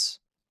lessons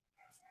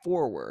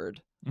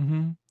forward,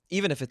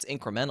 even if it's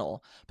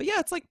incremental. But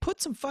yeah, it's like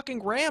put some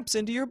fucking ramps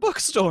into your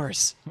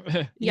bookstores.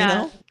 You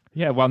know?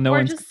 Yeah, while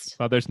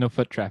there's no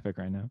foot traffic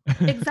right now.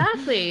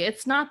 Exactly.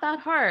 It's not that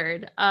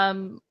hard.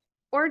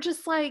 Or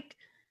just like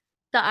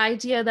the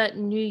idea that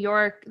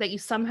that you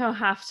somehow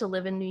have to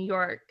live in New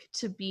York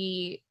to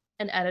be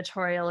an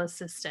editorial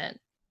assistant.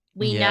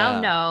 We now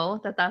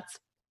know that that's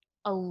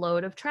a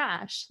load of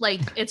trash.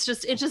 Like it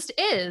just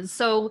is.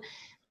 So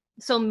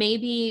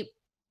maybe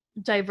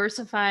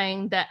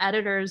diversifying the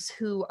editors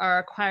who are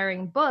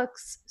acquiring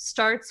books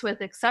starts with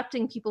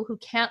accepting people who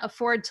can't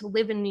afford to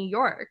live in New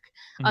York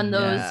on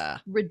those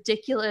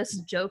ridiculous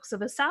jokes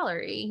of a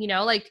salary.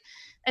 Like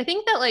I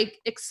think that like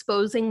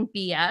exposing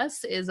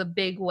BS is a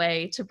big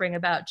way to bring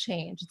about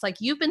change. It's like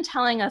you've been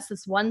telling us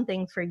this one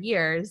thing for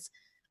years,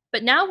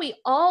 but now we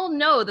all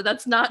know that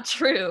that's not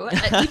true.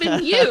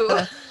 Even you,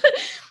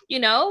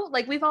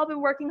 like we've all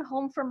been working from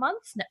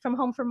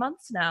home for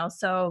months now.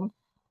 So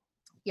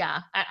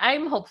yeah,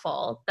 I'm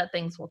hopeful that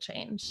things will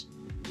change.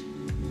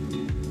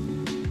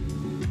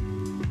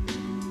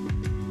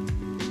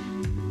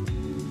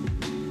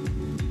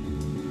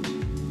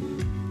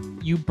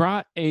 You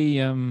brought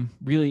a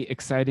really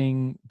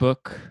exciting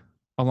book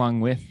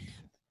along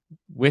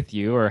with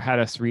you, or had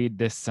us read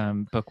this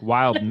book,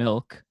 Wild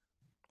Milk,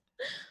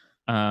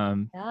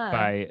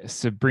 by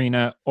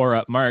Sabrina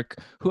Orup-Mark,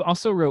 who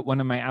also wrote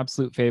one of my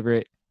absolute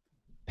favorite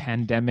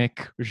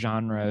pandemic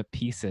genre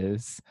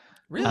pieces.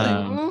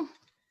 Really?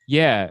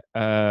 Yeah,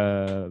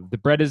 The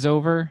Bread is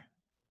Over.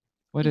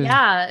 What is?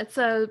 Yeah, it's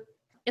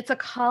a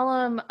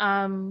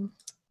column.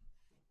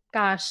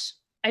 Gosh,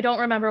 I don't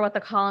remember what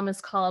the column is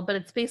called, but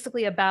it's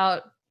basically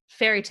about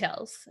fairy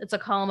tales. It's a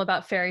column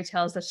about fairy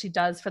tales that she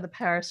does for the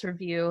Paris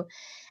Review,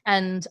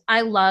 and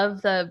I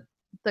love the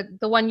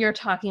one you're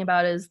talking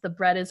about is The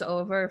Bread is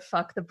Over,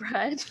 Fuck the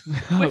Bread,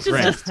 which is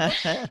just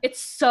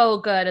it's so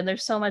good, and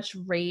there's so much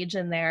rage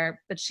in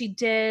there. But she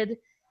did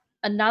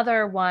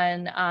another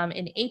one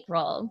in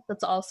April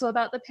that's also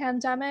about the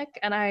pandemic,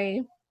 and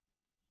I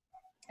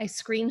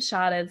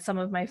screenshotted some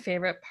of my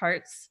favorite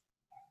parts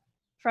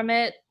from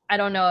it. I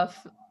don't know if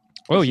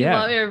you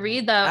want me to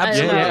read them.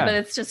 Absolutely. I don't know, but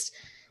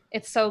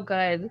it's so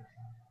good.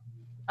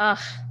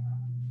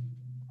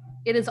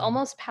 It is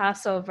almost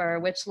Passover,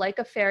 which, like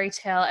a fairy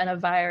tale and a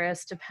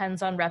virus,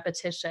 depends on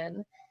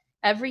repetition.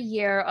 Every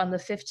year on the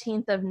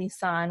 15th of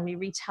Nisan, we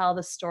retell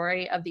the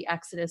story of the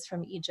Exodus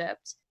from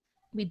Egypt.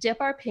 We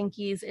dip our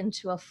pinkies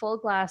into a full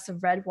glass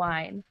of red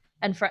wine,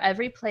 and for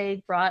every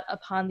plague brought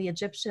upon the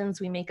Egyptians,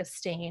 we make a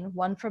stain,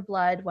 one for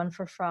blood, one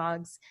for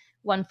frogs,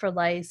 one for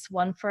lice,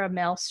 one for a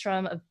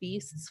maelstrom of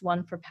beasts,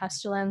 one for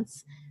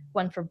pestilence,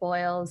 one for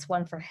boils,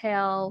 one for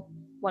hail,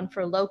 one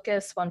for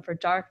locusts, one for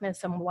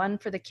darkness, and one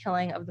for the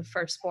killing of the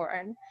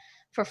firstborn.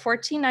 For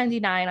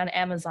 $14.99 on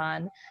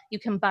Amazon, you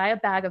can buy a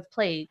bag of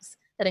plagues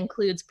that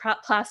includes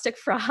plastic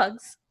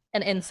frogs,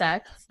 and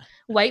insects,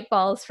 white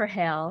balls for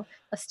hail,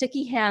 a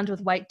sticky hand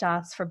with white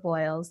dots for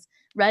boils,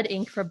 red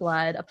ink for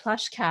blood, a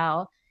plush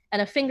cow,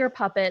 and a finger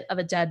puppet of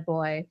a dead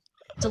boy.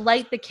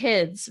 Delight the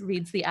kids,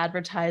 reads the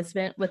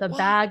advertisement, with a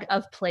bag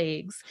of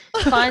plagues.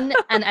 Fun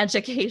and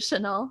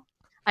educational.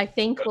 I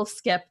think we'll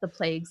skip the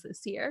plagues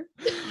this year.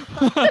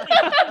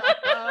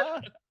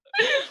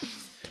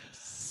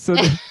 So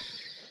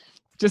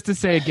just to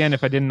say again,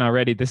 if I didn't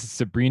already, this is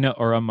Sabrina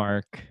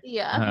Oramark.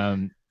 Yeah.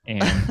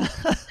 And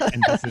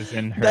this is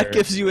in her That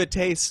gives you a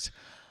taste.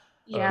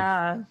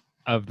 Yeah.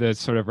 of the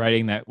sort of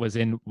writing that was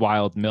in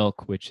Wild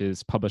Milk, which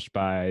is published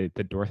by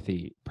the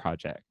Dorothy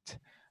Project.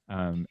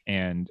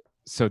 And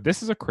so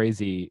this is a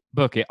crazy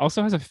book. It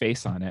also has a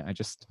face on it. I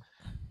just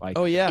like.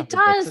 Oh yeah, It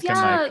does. looking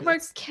Yeah. like- We're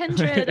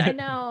kindred. I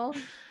know.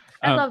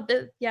 I Um, love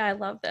this. Yeah, I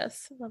love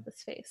this. I love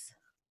this face.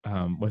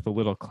 with a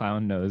little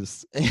clown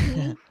nose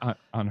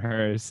on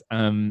hers.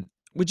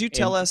 Would you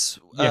tell And- us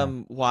yeah.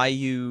 why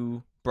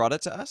you brought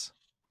it to us?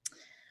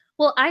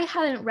 Well, I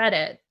hadn't read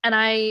it, and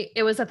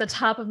it was at the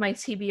top of my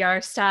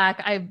TBR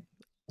stack.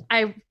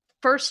 I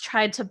first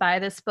tried to buy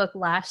this book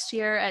last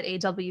year at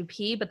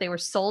AWP, but they were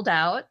sold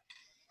out.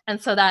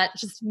 And so that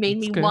just made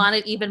That's me good. want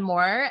it even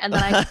more. And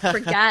then I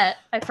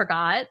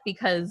forgot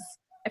because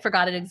I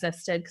forgot it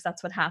existed, because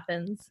that's what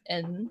happens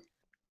in these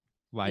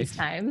Life.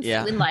 times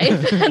Yeah. in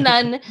life. And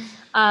then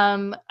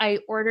I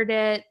ordered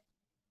it.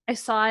 I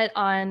saw it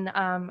on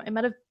it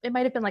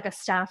might have been like a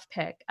staff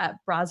pick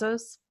at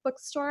Brazos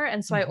bookstore,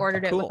 and so I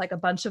ordered it Cool. with like a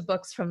bunch of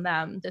books from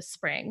them this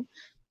spring.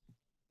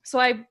 So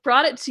I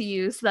brought it to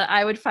you so that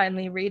I would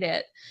finally read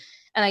it,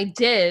 and I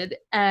did.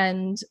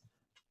 And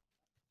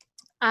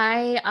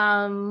I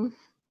I'm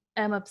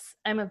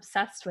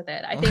obsessed with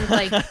it. I think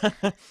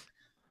like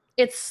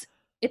it's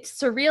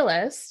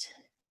surrealist.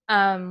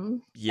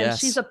 And Yes.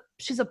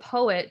 she's a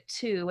poet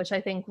too, which I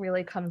think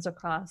really comes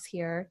across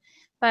here.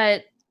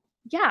 But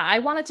yeah, I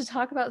wanted to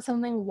talk about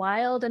something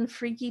wild and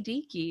freaky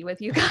deaky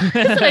with you guys.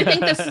 And I think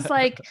this is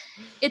like,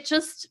 it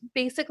just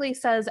basically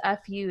says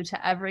F you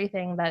to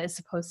everything that is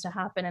supposed to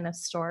happen in a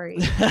story.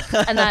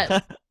 And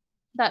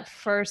that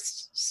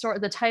first story,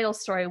 the title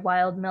story,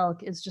 Wild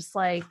Milk, is just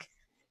like,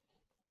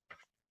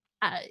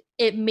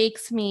 it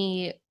makes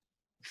me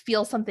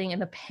feel something in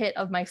the pit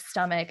of my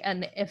stomach.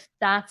 And if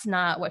that's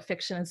not what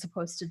fiction is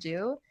supposed to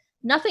do,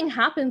 nothing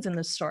happens in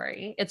the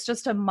story. It's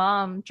just a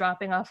mom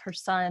dropping off her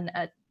son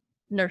at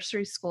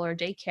nursery school or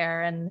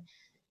daycare, and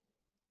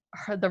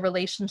the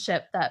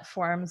relationship that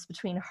forms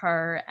between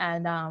her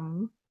and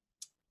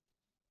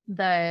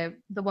the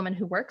woman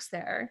who works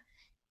there.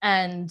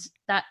 And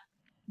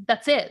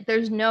that's it.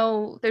 There's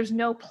no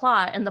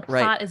plot, and the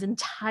Right. plot is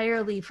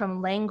entirely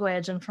from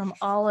language and from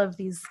all of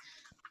these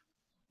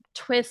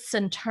twists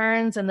and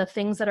turns, and the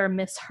things that are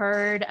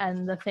misheard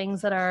and the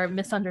things that are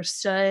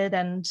misunderstood,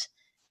 and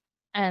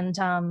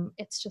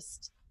it's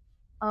just,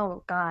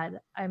 oh god,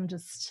 I'm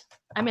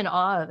in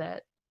awe of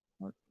it.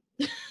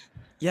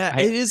 Yeah,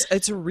 I- it is.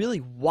 It's a really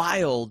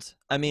wild.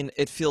 I mean,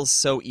 it feels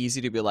so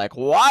easy to be like,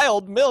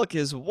 Wild Milk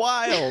is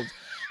wild.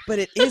 But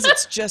it is.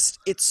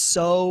 It's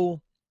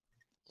so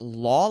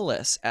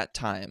lawless at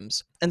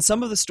times. And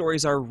some of the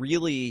stories are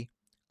really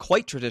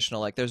quite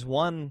traditional. Like there's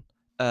one,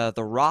 The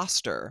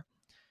Roster,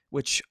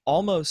 which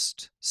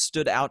almost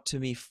stood out to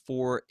me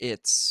for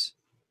its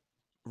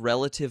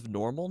relative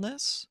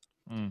normalness.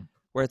 Mm.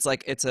 Where it's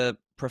like it's a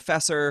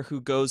professor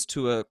who goes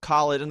to a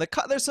college, and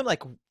there's some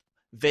like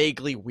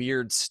vaguely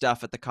weird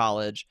stuff at the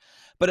college,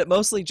 but it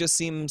mostly just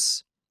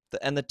seems,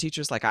 and the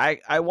teacher's like,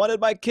 I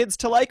wanted my kids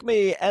to like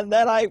me, and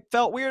then I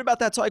felt weird about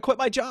that, so I quit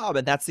my job,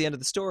 and that's the end of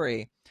the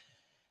story.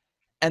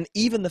 And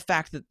even the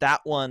fact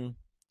that one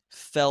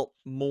felt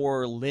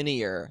more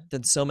linear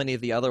than so many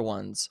of the other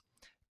ones,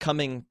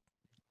 coming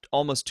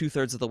almost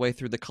 2/3 of the way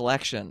through the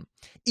collection,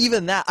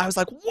 even that, I was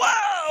like,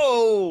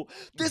 whoa,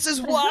 this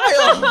is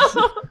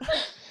wild.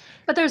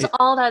 But there's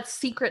all that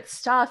secret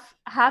stuff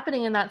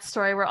happening in that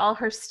story, where all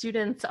her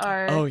students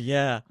are Oh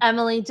yeah.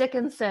 Emily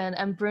Dickinson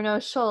and Bruno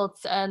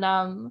Schultz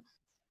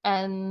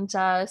and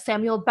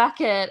Samuel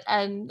Beckett,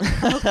 and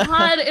oh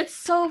god, it's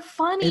so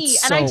funny.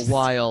 It's and so I just,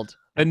 wild.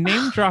 The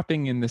name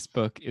dropping in this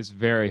book is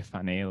very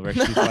funny, where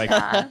she's like,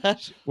 Yeah.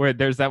 where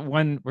there's that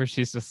one where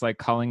she's just like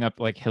calling up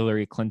like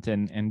Hillary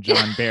Clinton and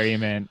John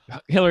Berryman.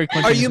 Hillary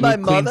Clinton you my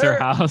cleans her mother?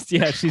 house.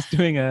 Yeah, she's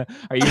doing a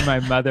 "Are you my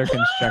mother?"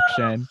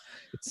 construction.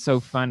 It's so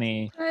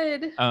funny.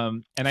 good.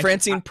 And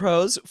Francine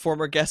Prose,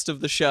 former guest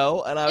of the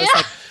show, and I was Yeah.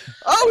 like,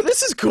 "Oh,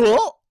 this is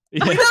cool.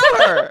 Yeah, We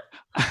know her."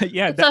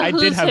 yeah, It's a I did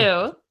who's have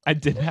who. I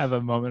did have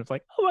a moment of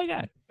like, oh my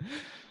god,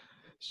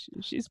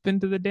 she's been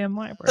to the damn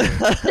library.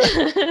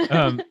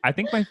 I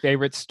think my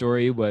favorite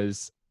story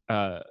was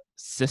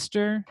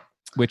Sister,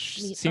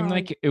 which seemed Oh.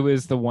 like it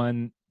was the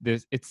one.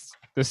 It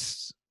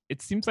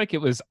seems like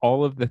it was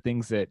all of the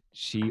things that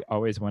she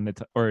always wanted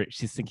to, or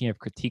she's thinking of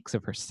critiques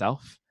of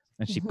herself,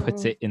 and she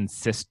puts Mhm. it in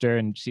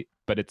Sister,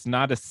 but it's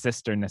not a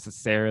sister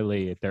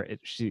necessarily.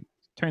 She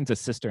turns a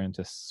sister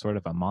into sort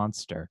of a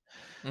monster.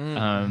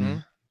 Mm-hmm.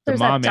 The There's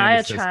mom that and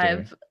the sister.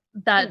 diatribe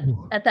that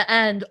Ooh. at the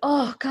end,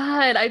 oh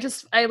god,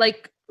 I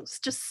like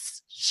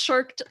just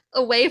shirked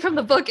away from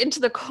the book into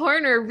the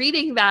corner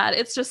reading that.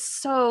 It's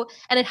just so,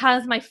 and it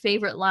has my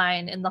favorite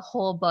line in the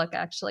whole book,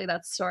 actually,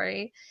 that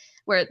story,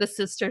 where the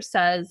sister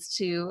says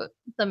to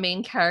the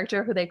main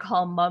character, who they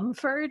call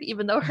Mumford,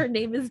 even though her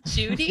name is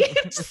Judy,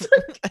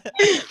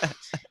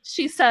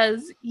 she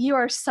says, "You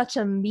are such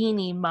a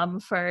meanie,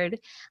 Mumford.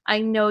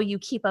 I know you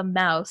keep a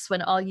mouse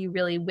when all you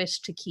really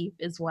wish to keep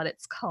is what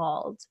it's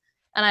called."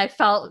 And I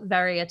felt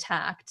very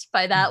attacked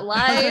by that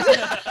line.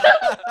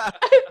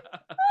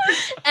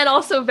 And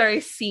also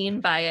very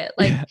seen by it.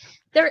 Like,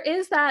 there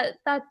is that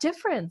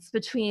difference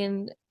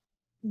between,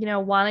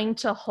 wanting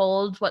to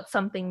hold what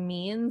something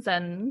means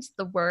and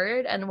the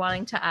word, and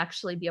wanting to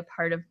actually be a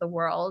part of the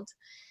world.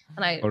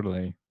 And I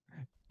totally,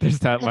 there's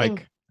that,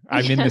 like,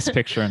 I'm in this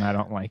picture and I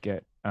don't like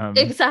it.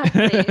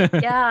 Exactly.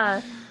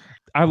 Yeah.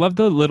 I love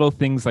the little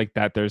things like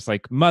that. There's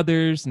like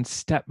mothers and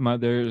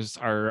stepmothers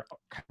are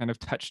kind of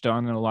touched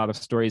on in a lot of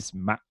stories.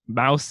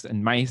 Mouse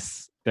and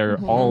mice, they're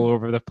all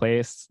over the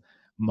place.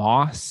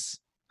 Moss.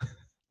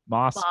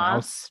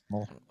 Mouse.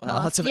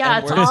 Lots of yeah,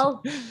 N-words. it's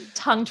all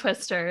tongue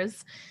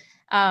twisters.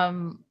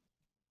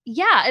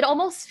 Yeah, it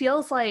almost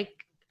feels like,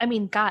 I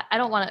mean, God, I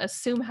don't want to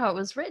assume how it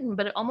was written,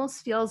 but it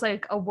almost feels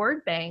like a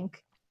word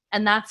bank.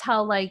 And that's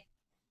how, like,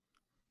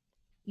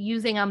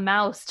 using a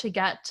mouse to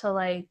get to,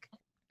 like,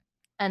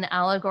 an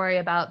allegory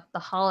about the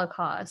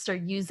Holocaust, or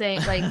using,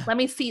 like, let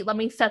me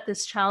set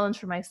this challenge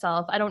for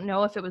myself. I don't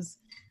know if it was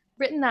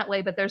written that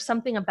way, but there's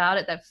something about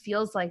it that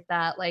feels like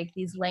that, like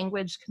these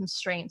language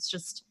constraints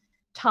just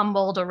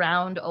tumbled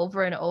around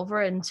over and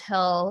over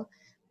until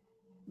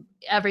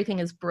everything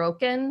is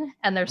broken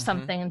and there's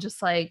something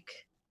just like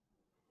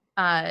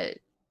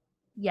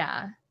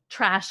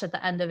trash at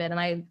the end of it.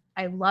 And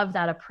I love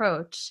that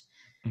approach.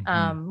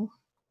 God,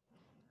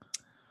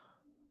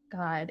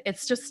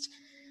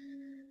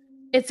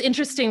 it's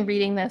interesting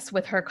reading this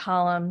with her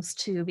columns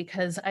too,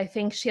 because I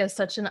think she has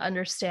such an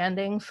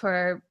understanding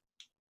for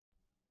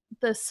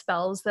the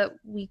spells that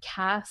we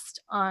cast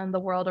on the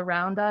world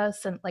around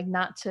us, and, like,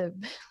 not to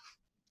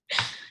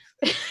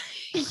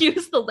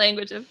use the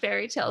language of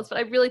fairy tales, but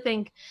I really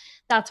think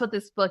that's what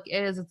this book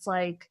is. It's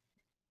like,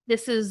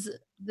 this is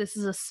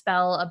a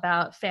spell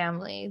about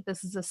family.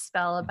 This is a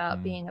spell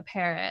about being a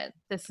parent.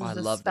 This is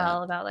a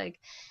spell about, like,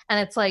 and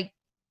it's like,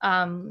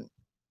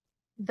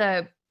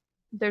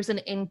 there's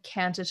an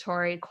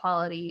incantatory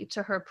quality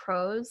to her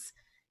prose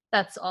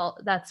that's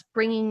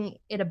bringing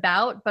it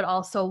about, but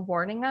also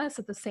warning us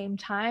at the same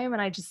time.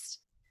 And I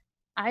just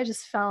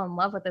fell in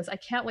love with this. I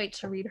can't wait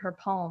to read her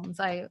poems.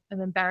 I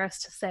am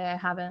embarrassed to say I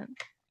haven't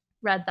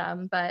read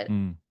them, but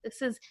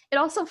it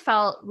also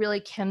felt really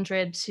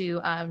kindred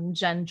to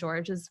Jen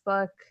George's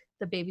book,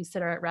 The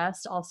Babysitter at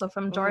Rest, also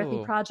from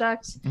Dorothy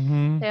Project.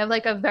 They have,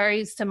 like, a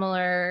very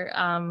similar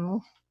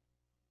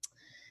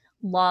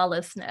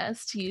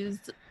lawlessness, to use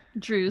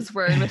Drew's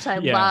word, which I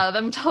love.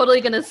 I'm totally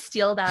gonna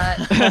steal that.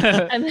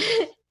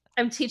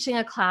 I'm teaching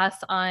a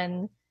class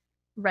on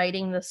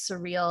writing the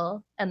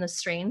surreal and the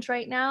strange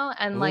right now,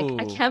 and like,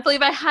 I can't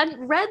believe I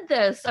hadn't read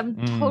this. I'm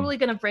totally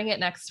gonna bring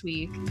it next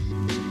week.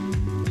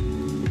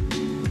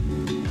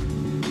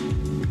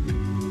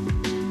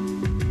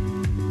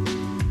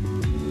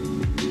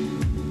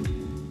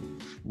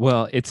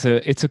 Well, it's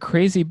a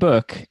crazy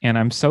book, and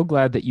I'm so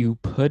glad that you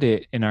put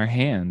it in our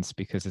hands,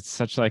 because it's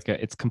such like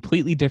it's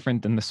completely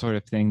different than the sort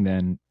of thing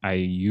than I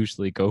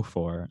usually go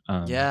for.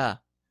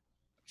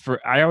 For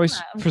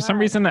some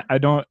reason, I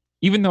don't,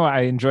 even though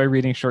I enjoy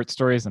reading short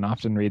stories and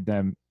often read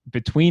them,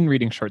 between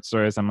reading short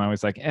stories, I'm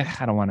always like,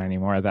 I don't want any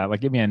more of that.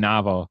 Like, give me a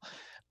novel.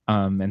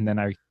 And then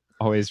I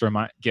always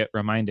get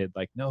reminded,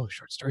 like, no,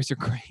 short stories are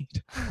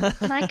great.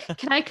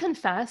 Can I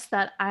confess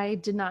that I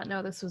did not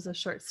know this was a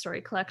short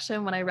story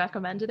collection when I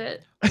recommended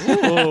it?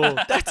 Ooh,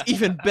 that's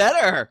even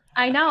better.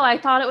 I know. I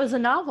thought it was a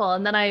novel,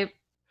 and then I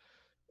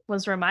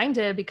was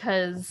reminded,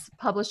 because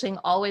publishing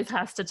always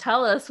has to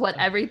tell us what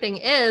everything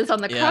is on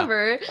the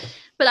cover.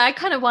 But I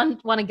kind of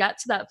want to get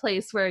to that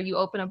place where you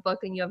open a book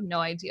and you have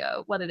no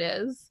idea what it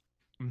is.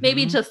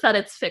 Maybe just that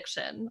it's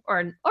fiction,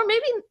 or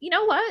maybe, you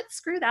know what?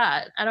 Screw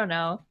that. I don't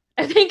know.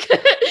 I think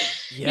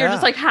you're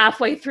just like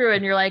halfway through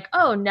and you're like,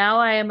 oh, now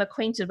I am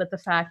acquainted with the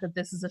fact that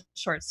this is a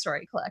short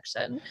story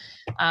collection.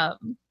 I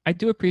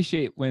do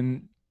appreciate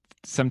when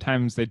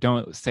sometimes they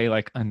don't say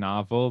like a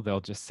novel, they'll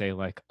just say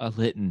like a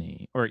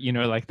litany, or, you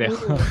know, like they'll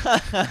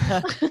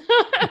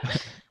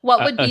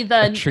what would be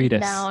the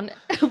treatise. Noun?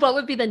 What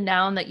would be the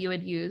noun that you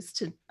would use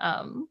to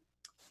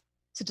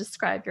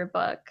describe your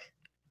book?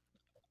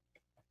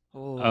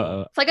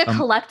 It's like a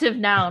collective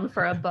noun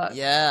for a book.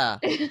 Yeah.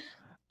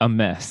 A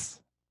mess.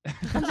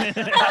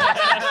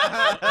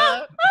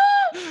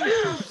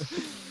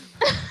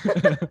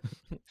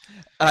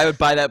 I would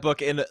buy that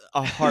book in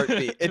a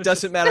heartbeat. It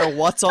doesn't matter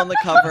what's on the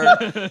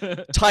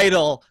cover,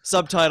 title,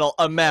 subtitle,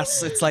 a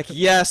mess. It's like,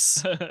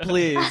 yes,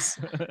 please.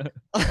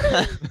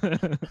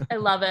 I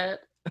love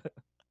it.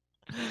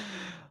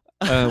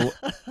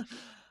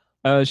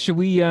 Should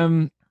we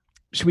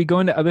go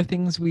into other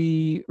things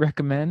we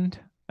recommend?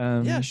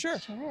 Yeah, sure.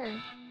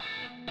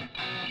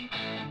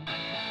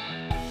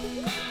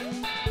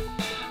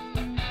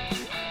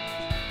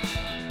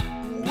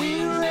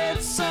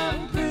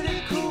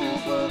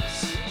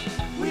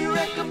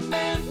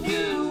 recommend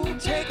you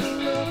take a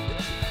look.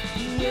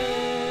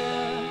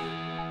 Yeah.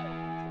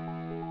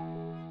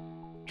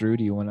 Drew,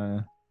 do you want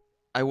to?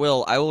 I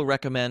will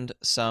recommend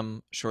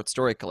some short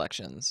story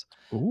collections.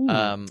 Ooh.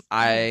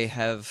 I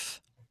have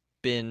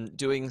been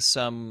doing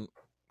some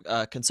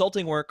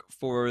consulting work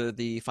for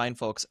the fine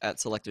folks at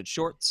Selected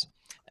Shorts,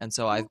 and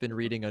so I've been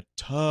reading a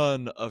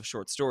ton of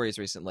short stories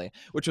recently,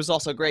 which was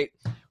also great.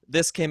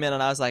 This came in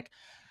and I was like,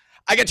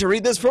 I get to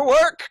read this for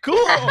work.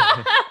 Cool.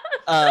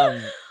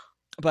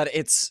 But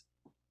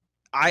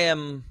I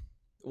am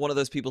one of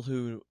those people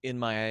who, in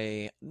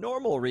my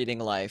normal reading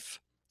life,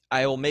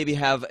 I will maybe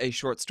have a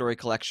short story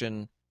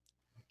collection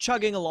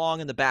chugging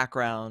along in the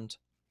background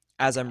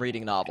as I'm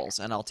reading novels,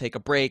 and I'll take a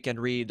break and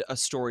read a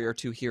story or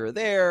two here or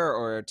there,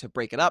 or to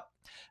break it up.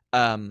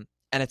 And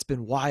it's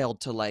been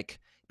wild to like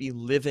be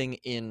living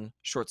in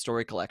short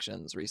story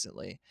collections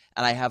recently,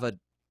 and I have a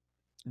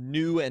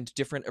new and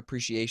different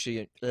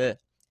appreciation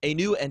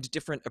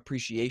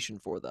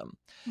for them.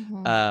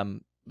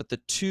 Mhm. But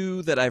the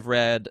two that I've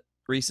read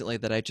recently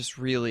that I just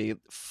really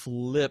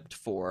flipped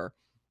for,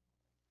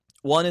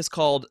 one is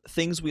called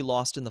Things We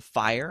Lost in the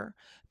Fire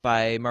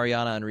by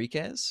Mariana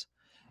Enriquez,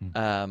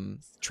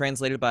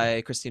 translated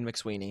by Christine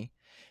McSweeney.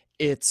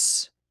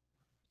 It's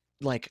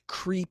like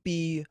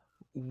creepy.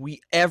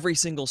 Every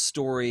single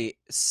story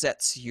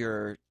sets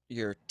your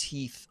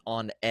teeth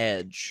on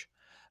edge.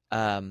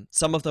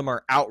 Some of them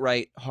are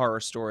outright horror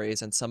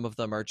stories, and some of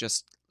them are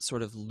just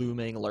sort of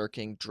looming,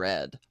 lurking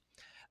dread.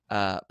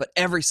 But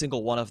every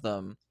single one of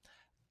them,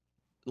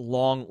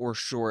 long or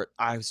short,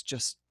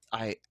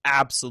 I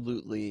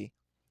absolutely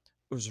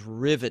was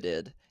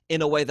riveted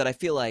in a way that I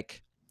feel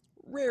like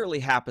rarely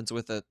happens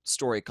with a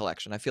story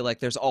collection. I feel like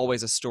there's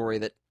always a story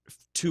that,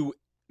 to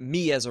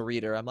me as a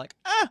reader, I'm like,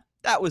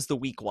 that was the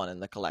weak one in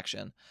the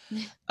collection.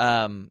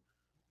 And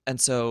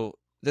so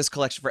this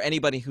collection, for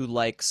anybody who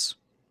likes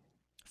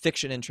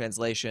fiction in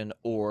translation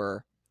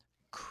or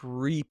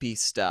creepy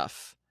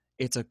stuff,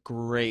 it's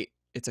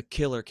a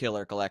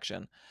killer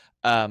collection.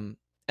 And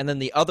then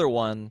the other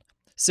one,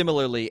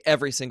 similarly,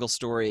 every single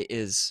story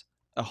is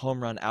a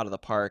home run out of the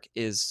park,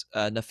 is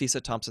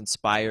Nafisa Thompson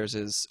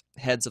Spires'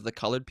 Heads of the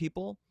Colored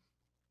People.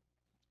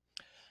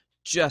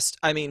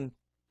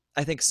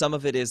 I think some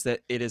of it is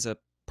that it is a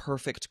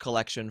perfect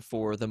collection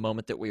for the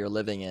moment that we are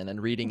living in,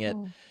 and reading it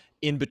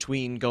in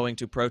between going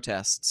to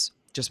protests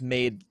just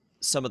made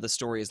some of the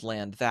stories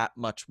land that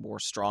much more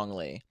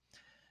strongly.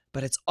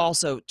 But it's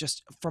also,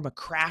 just from a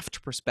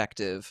craft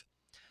perspective,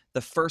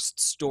 the first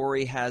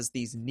story has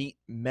these neat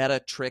meta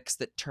tricks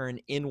that turn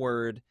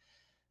inward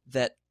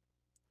that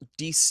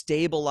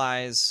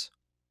destabilize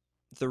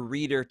the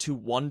reader to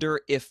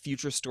wonder if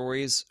future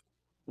stories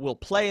will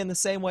play in the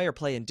same way or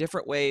play in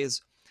different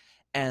ways.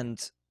 And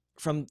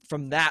from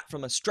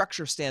a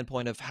structure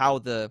standpoint of how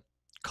the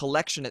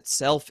collection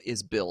itself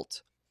is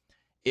built,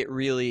 it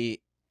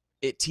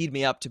teed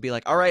me up to be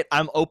like, all right,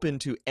 I'm open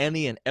to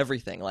any and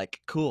everything.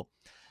 Like, cool.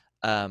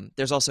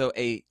 There's also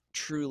a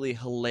truly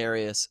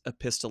hilarious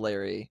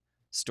epistolary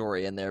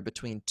story in there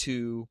between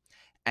two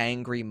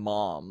angry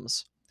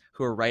moms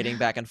who are writing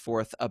back and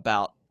forth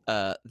about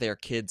their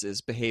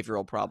kids'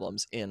 behavioral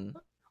problems in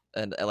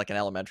an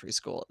elementary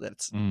school.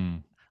 That's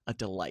a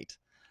delight.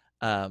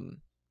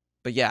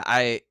 But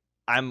yeah,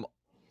 I'm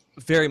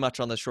very much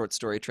on the short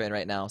story train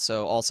right now.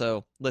 So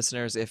also,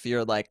 listeners, if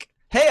you're like,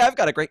 hey, I've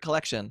got a great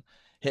collection,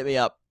 hit me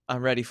up.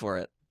 I'm ready for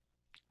it.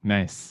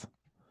 Nice.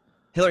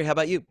 Hillary, how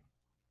about you?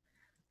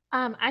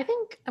 I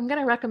think I'm going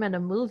to recommend a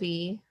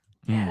movie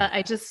that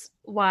I just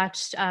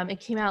watched. It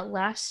came out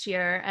last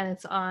year and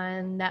it's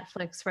on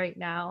Netflix right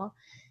now.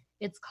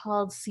 It's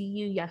called See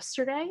You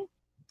Yesterday.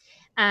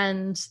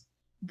 And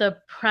the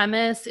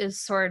premise is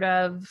sort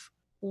of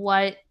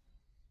what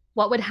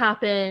would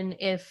happen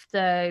if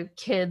the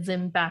kids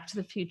in Back to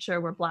the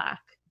Future were Black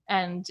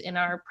and in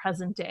our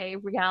present day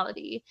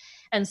reality.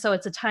 And so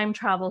it's a time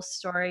travel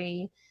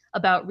story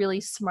about really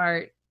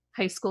smart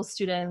high school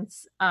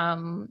students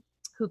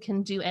who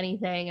can do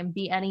anything and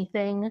be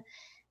anything.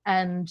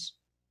 And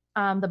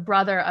the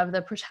brother of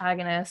the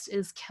protagonist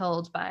is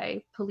killed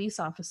by police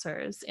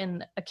officers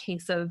in a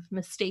case of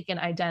mistaken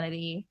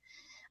identity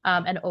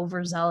and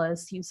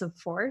overzealous use of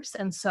force.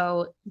 And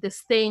so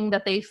this thing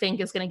that they think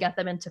is going to get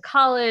them into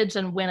college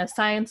and win a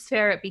science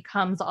fair, it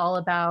becomes all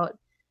about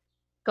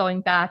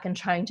going back and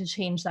trying to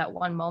change that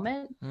one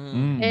moment.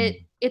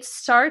 It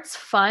starts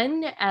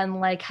fun and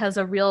like has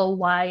a real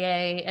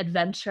YA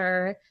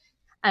adventure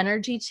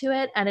energy to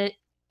it, and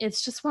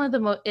it's just one of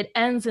the it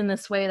ends in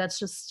this way that's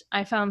just,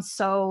 I found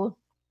so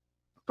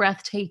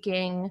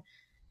breathtaking,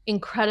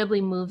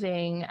 incredibly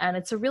moving, and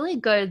it's a really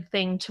good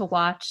thing to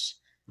watch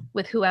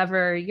with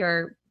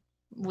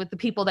with the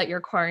people that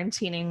you're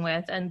quarantining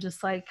with, and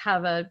just like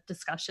have a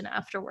discussion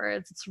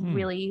afterwards. It's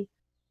really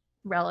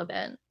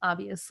relevant,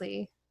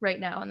 obviously, right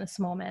now in this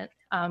moment.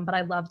 But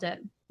I loved it.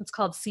 It's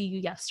called See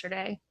You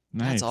Yesterday.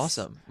 Nice. That's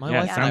awesome. My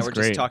wife and I were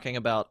just talking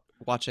about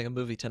watching a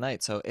movie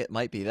tonight, so it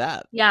might be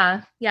that.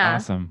 Yeah.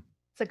 Awesome.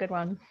 It's a good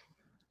one.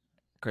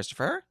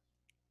 Christopher?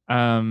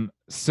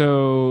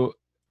 So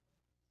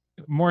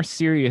more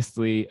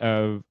seriously,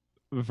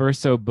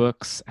 Verso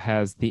Books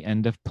has The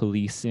End of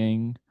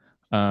Policing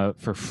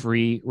for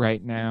free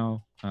right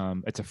now.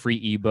 It's a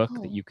free ebook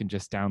that Oh. you can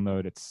just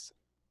download.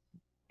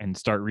 And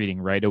start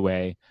reading right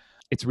away.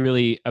 It's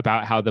really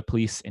about how the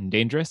police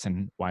endanger us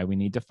and why we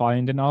need to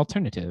find an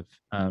alternative.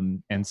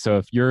 And so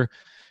if you're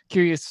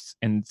curious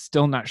and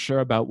still not sure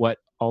about what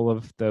all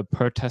of the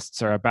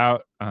protests are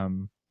about,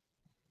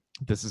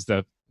 this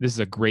is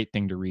a great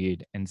thing to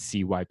read and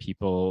see why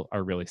people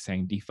are really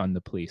saying defund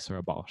the police or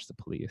abolish the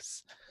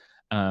police.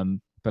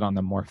 But on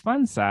the more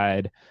fun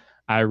side,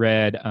 I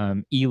read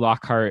E.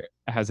 Lockhart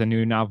has a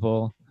new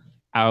novel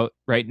out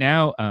right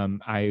now.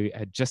 I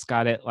had just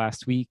got it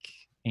last week,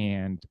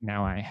 and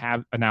now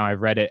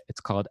I've read it.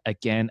 It's called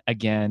Again,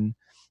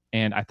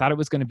 and I thought it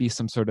was going to be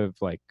some sort of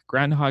like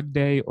Groundhog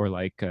Day or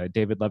like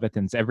David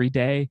Levithan's Every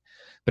Day,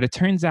 but it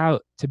turns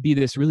out to be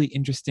this really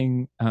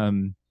interesting.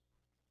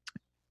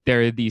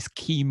 There are these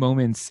key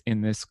moments in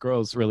this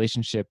girl's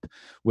relationship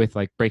with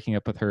like breaking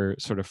up with her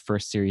sort of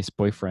first serious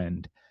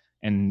boyfriend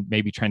and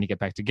maybe trying to get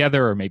back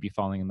together or maybe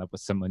falling in love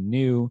with someone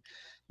new,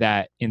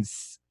 that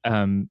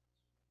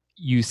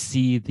you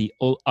see the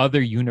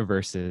other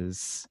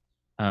universes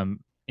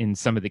in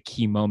some of the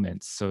key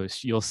moments. So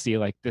you'll see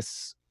like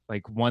this,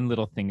 like one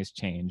little thing has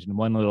changed and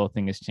one little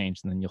thing has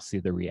changed, and then you'll see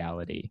the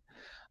reality.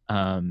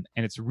 And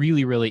it's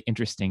really, really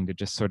interesting to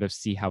just sort of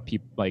see how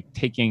people like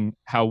taking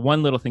how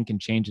one little thing can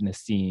change in a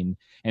scene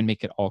and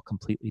make it all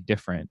completely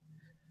different.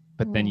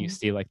 But then you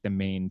see like the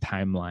main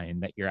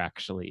timeline that you're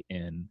actually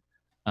in.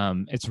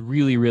 It's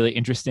really, really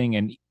interesting.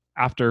 And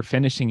after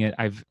finishing it,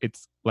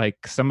 it's like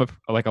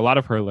a lot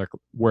of her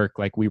work,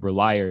 like We Were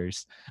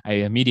Liars, I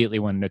immediately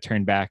wanted to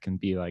turn back and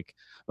be like,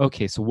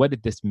 okay, so what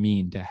did this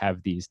mean to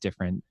have these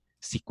different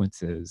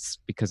sequences?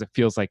 Because it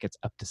feels like it's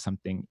up to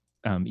something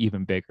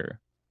even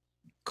bigger.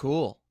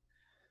 Cool.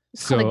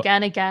 It's called So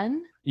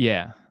Again.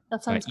 yeah,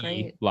 That sounds E.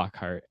 great.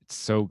 Lockhart. It's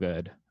so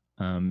good.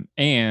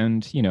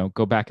 And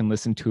go back and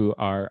listen to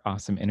our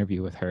awesome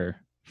interview with her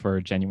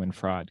for Genuine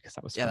Fraud, because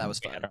that was Yeah, fun. that was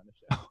We had fun. her on the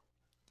show.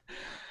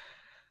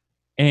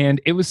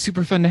 And it was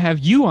super fun to have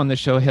you on the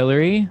show,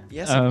 Hillary.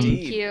 Yes, Thank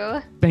indeed.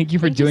 you. Thank you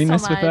for Thank you doing so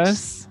this with much.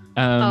 us.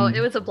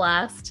 It was a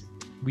blast.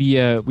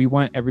 We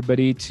want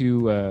everybody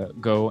to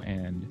go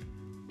and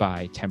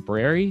buy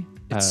Temporary.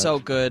 It's so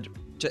good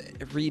to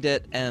read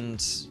it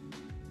and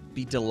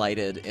be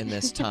delighted in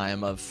this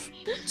time of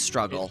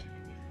struggle.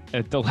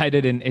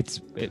 Delighted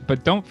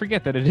but don't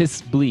forget that it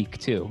is bleak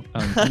too.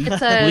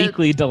 It's a-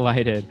 Bleakly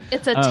delighted.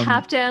 It's a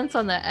tap dance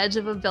on the edge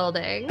of a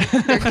building.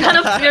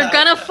 You're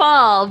gonna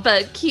fall,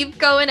 but keep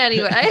going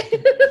anyway.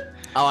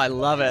 Oh, I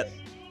love it.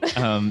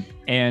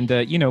 And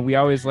we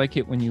always like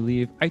it when you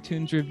leave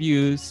iTunes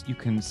reviews. You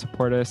can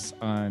support us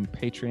on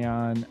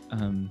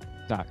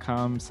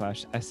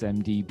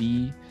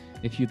patreon.com/smdb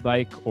if you'd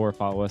like, or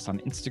follow us on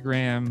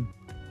Instagram.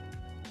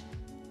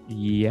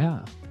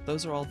 Yeah.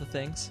 Those are all the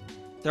things.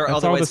 There are That's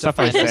other all the ways to stuff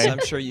I find us. say. I'm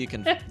sure you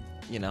can,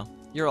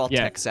 you're all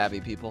Yeah. tech savvy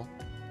people.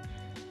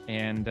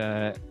 And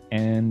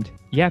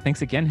yeah,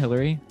 thanks again,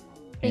 Hillary.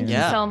 Thank And you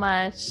Yeah. so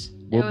much.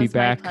 We'll it be was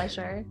back. my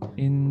pleasure.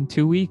 in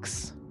 2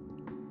 weeks.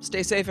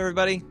 Stay safe,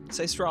 everybody.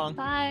 Stay strong.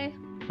 Bye.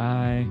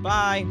 Bye.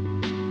 Bye.